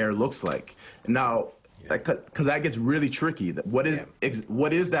what care looks like. Now, because that gets really tricky. What is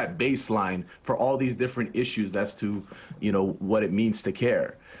that baseline for all these different issues as to, you know, what it means to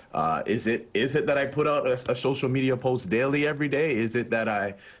care? Is it that I put out a social media post daily every day? Is it that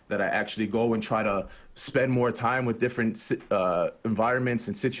I actually go and try to spend more time with different environments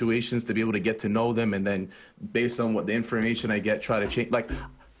and situations to be able to get to know them, and then based on what the information I get, try to change? Like,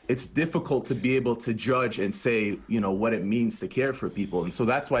 it's difficult to be able to judge and say, you know, what it means to care for people. And so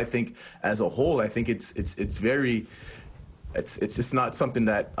that's why I think, as a whole, I think it's just not something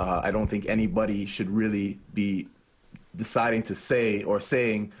that I don't think anybody should really be deciding to say or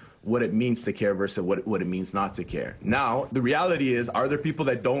saying what it means to care versus what it means not to care. Now, the reality is, are there people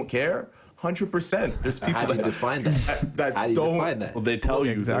that don't care? 100%. There's people How do you that define that? that How do you don't. define that? Well, they tell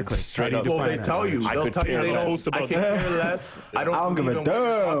you Exactly. straight How up. do you Well, they define tell you. I They'll could tell you care they less don't. I about can care less. I don't give a believe in what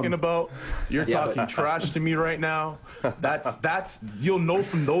you're damn. talking about. You're Yeah, talking but- trash to me right now. That's you'll know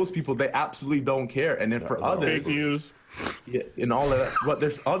from those people they absolutely don't care. And then for others, Fake news. yeah, and all of that, but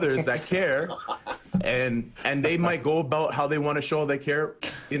there's others that care, and they might go about how they want to show they care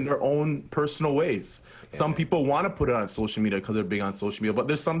in their own personal ways. Some people want to put it on social media because they're big on social media, but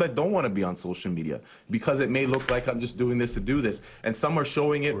there's some that don't want to be on social media because it may look like I'm just doing this to do this, and some are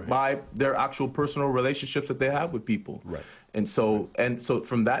showing it by their actual personal relationships that they have with people. Right. And so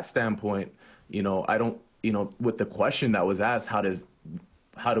from that standpoint, I don't, with the question that was asked, how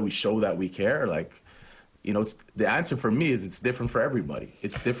do we show that we care? Like, it's the answer for me is it's different for everybody.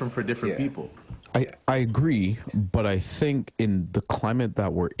 It's different for different people. I agree, but I think in the climate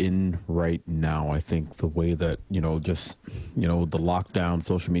that we're in right now, I think the way that, just, the lockdown,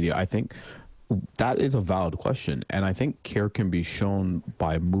 social media, I think that is a valid question. And I think care can be shown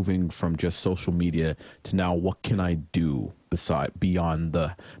by moving from just social media to now what can I do beyond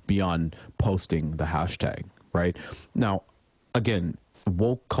posting the hashtag, right? Now, again,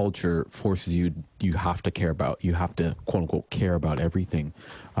 woke culture forces you have to you have to quote unquote care about everything,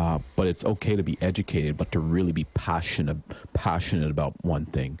 but it's okay to be educated, but to really be passionate about one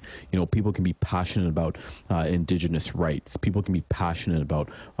thing. People can be passionate about indigenous rights, people can be passionate about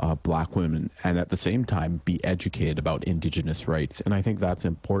black women, and at the same time be educated about indigenous rights. And I think that's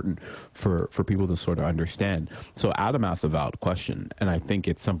important for people to sort of understand. So Adam asked a valid question, and I think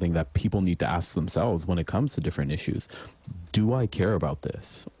it's something that people need to ask themselves when it comes to different issues. Do I care about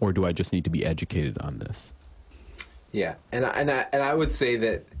this, or do I just need to be educated on this? Yeah, and I would say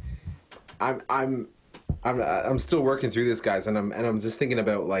that I'm still working through this, guys, and I'm just thinking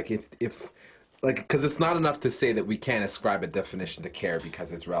about like if because it's not enough to say that we can't ascribe a definition to care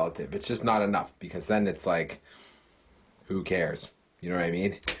because it's relative. It's just not enough, because then it's like, who cares? You know what I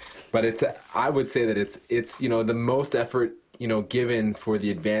mean? But I would say that it's the most effort given for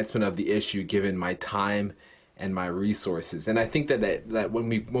the advancement of the issue, given my time and my resources. And I think that when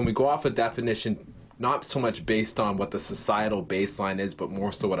we go off a definition, not so much based on what the societal baseline is, but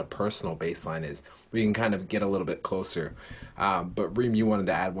more so what a personal baseline is, we can kind of get a little bit closer. But Reem, you wanted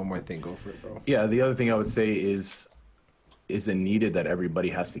to add one more thing. Go for it, bro. Yeah, the other thing I would say is it needed that everybody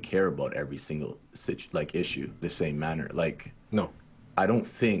has to care about every single issue the same manner? Like, no. I don't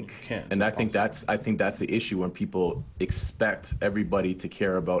think, Can't. and I think that's the issue when people expect everybody to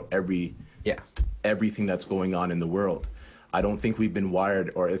care about everything that's going on in the world. I don't think we've been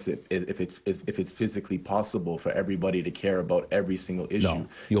wired, or if it's physically possible for everybody to care about every single issue. No,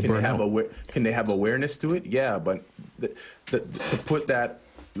 you'll burn out. Can they have awareness to it? Yeah, but to put that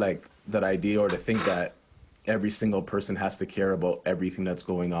idea, or to think that every single person has to care about everything that's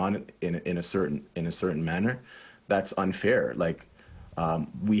going on in a certain manner, that's unfair. Like,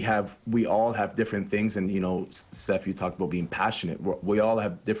 we all have different things, and Steph, you talked about being passionate. We all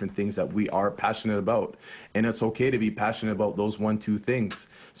have different things that we are passionate about, and it's okay to be passionate about those 1-2 things,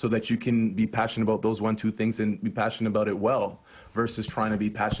 so that you can be passionate about those 1-2 things and be passionate about it well, versus trying to be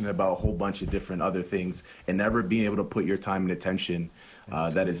passionate about a whole bunch of different other things and never being able to put your time and attention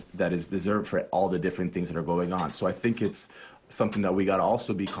that is deserved for all the different things that are going on. So I think it's something that we got to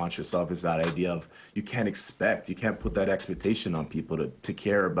also be conscious of, is that idea of you can't put that expectation on people to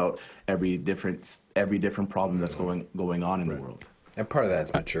care about every different problem that's going on in the world. And part of that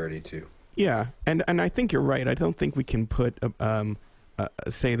is maturity too. Yeah, and I think you're right. I don't think we can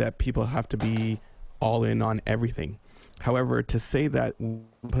say that people have to be all in on everything. However, to say that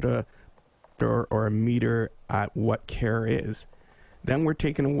put a meter at what care is, then we're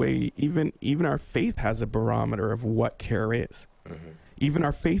taking away, even our faith has a barometer of what care is. Mm-hmm. Even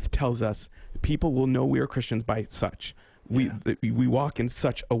our faith tells us people will know we are Christians by such. We walk in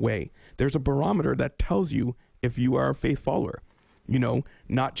such a way. There's a barometer that tells you if you are a faith follower.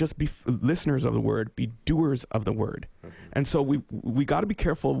 Not just be listeners of the word, be doers of the word. Mm-hmm. And so we got to be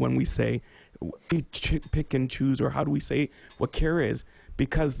careful when we say, pick and choose, or how do we say what care is?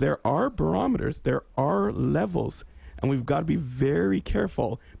 Because there are barometers, there are levels. And we've got to be very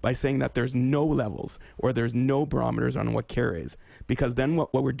careful by saying that there's no levels or there's no barometers on what care is. Because then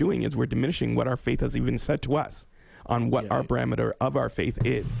what we're doing is we're diminishing what our faith has even said to us on what our barometer of our faith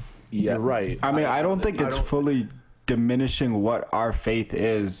is. Yeah, right. I mean, I don't think it's fully diminishing what our faith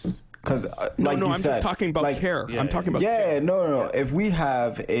is. Because, I'm just talking about care. I'm talking about care. No. If we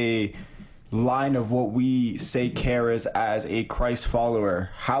have a line of what we say care is as a Christ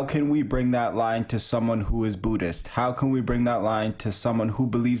follower, how can we bring that line to someone who is Buddhist? How can we bring that line to someone who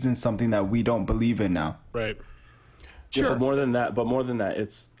believes in something that we don't believe in now? Right. Sure. Yeah, but more than that,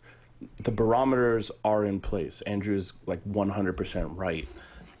 it's the barometers are in place. Andrew's like 100% right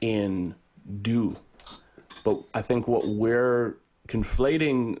in do. But I think what we're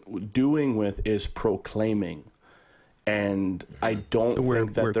conflating doing with is proclaiming. And I don't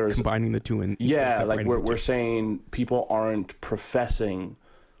think that we're combining the two. And like we're saying people aren't professing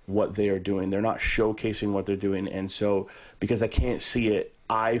what they are doing. They're not showcasing what they're doing. And so because I can't see it,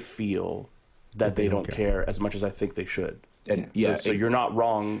 I feel that they don't care as much as I think they should. And so you're not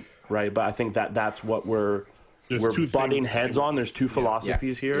wrong, right? But I think that's what we're butting heads on. There's two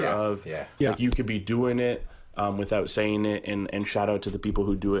philosophies here of like you could be doing it without saying it, and shout out to the people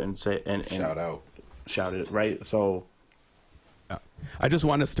who do it and say and shout it, right? So I just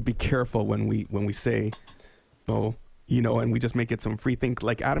want us to be careful when we say, oh, you know, and we just make it some free think,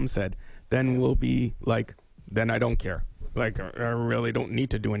 like Adam said. Then we'll be like, then I don't care. Like I really don't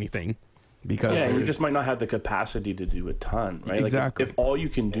need to do anything. Because you just might not have the capacity to do a ton, right? Exactly. Like if all you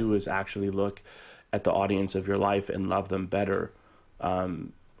can do is actually look at the audience of your life and love them better,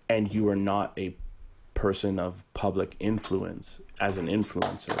 and you are not a person of public influence as an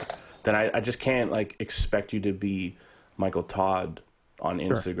influencer, then I just can't like expect you to be Michael Todd on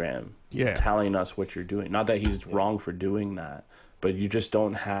Instagram telling us what you're doing. Not that he's wrong for doing that, but you just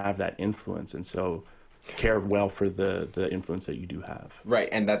don't have that influence, and so care well for the influence that you do have. Right,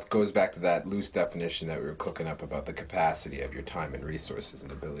 and that goes back to that loose definition that we were cooking up about the capacity of your time and resources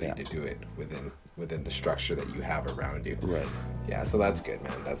and ability to do it within the structure that you have around you. Right. Yeah, so that's good,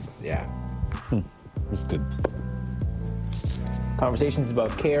 man. That's That's good. Conversations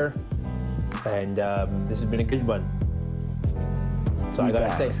about care, and this has been a good one. So I gotta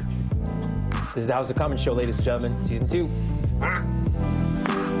say, this is the House of Common Show, ladies and gentlemen, season 2.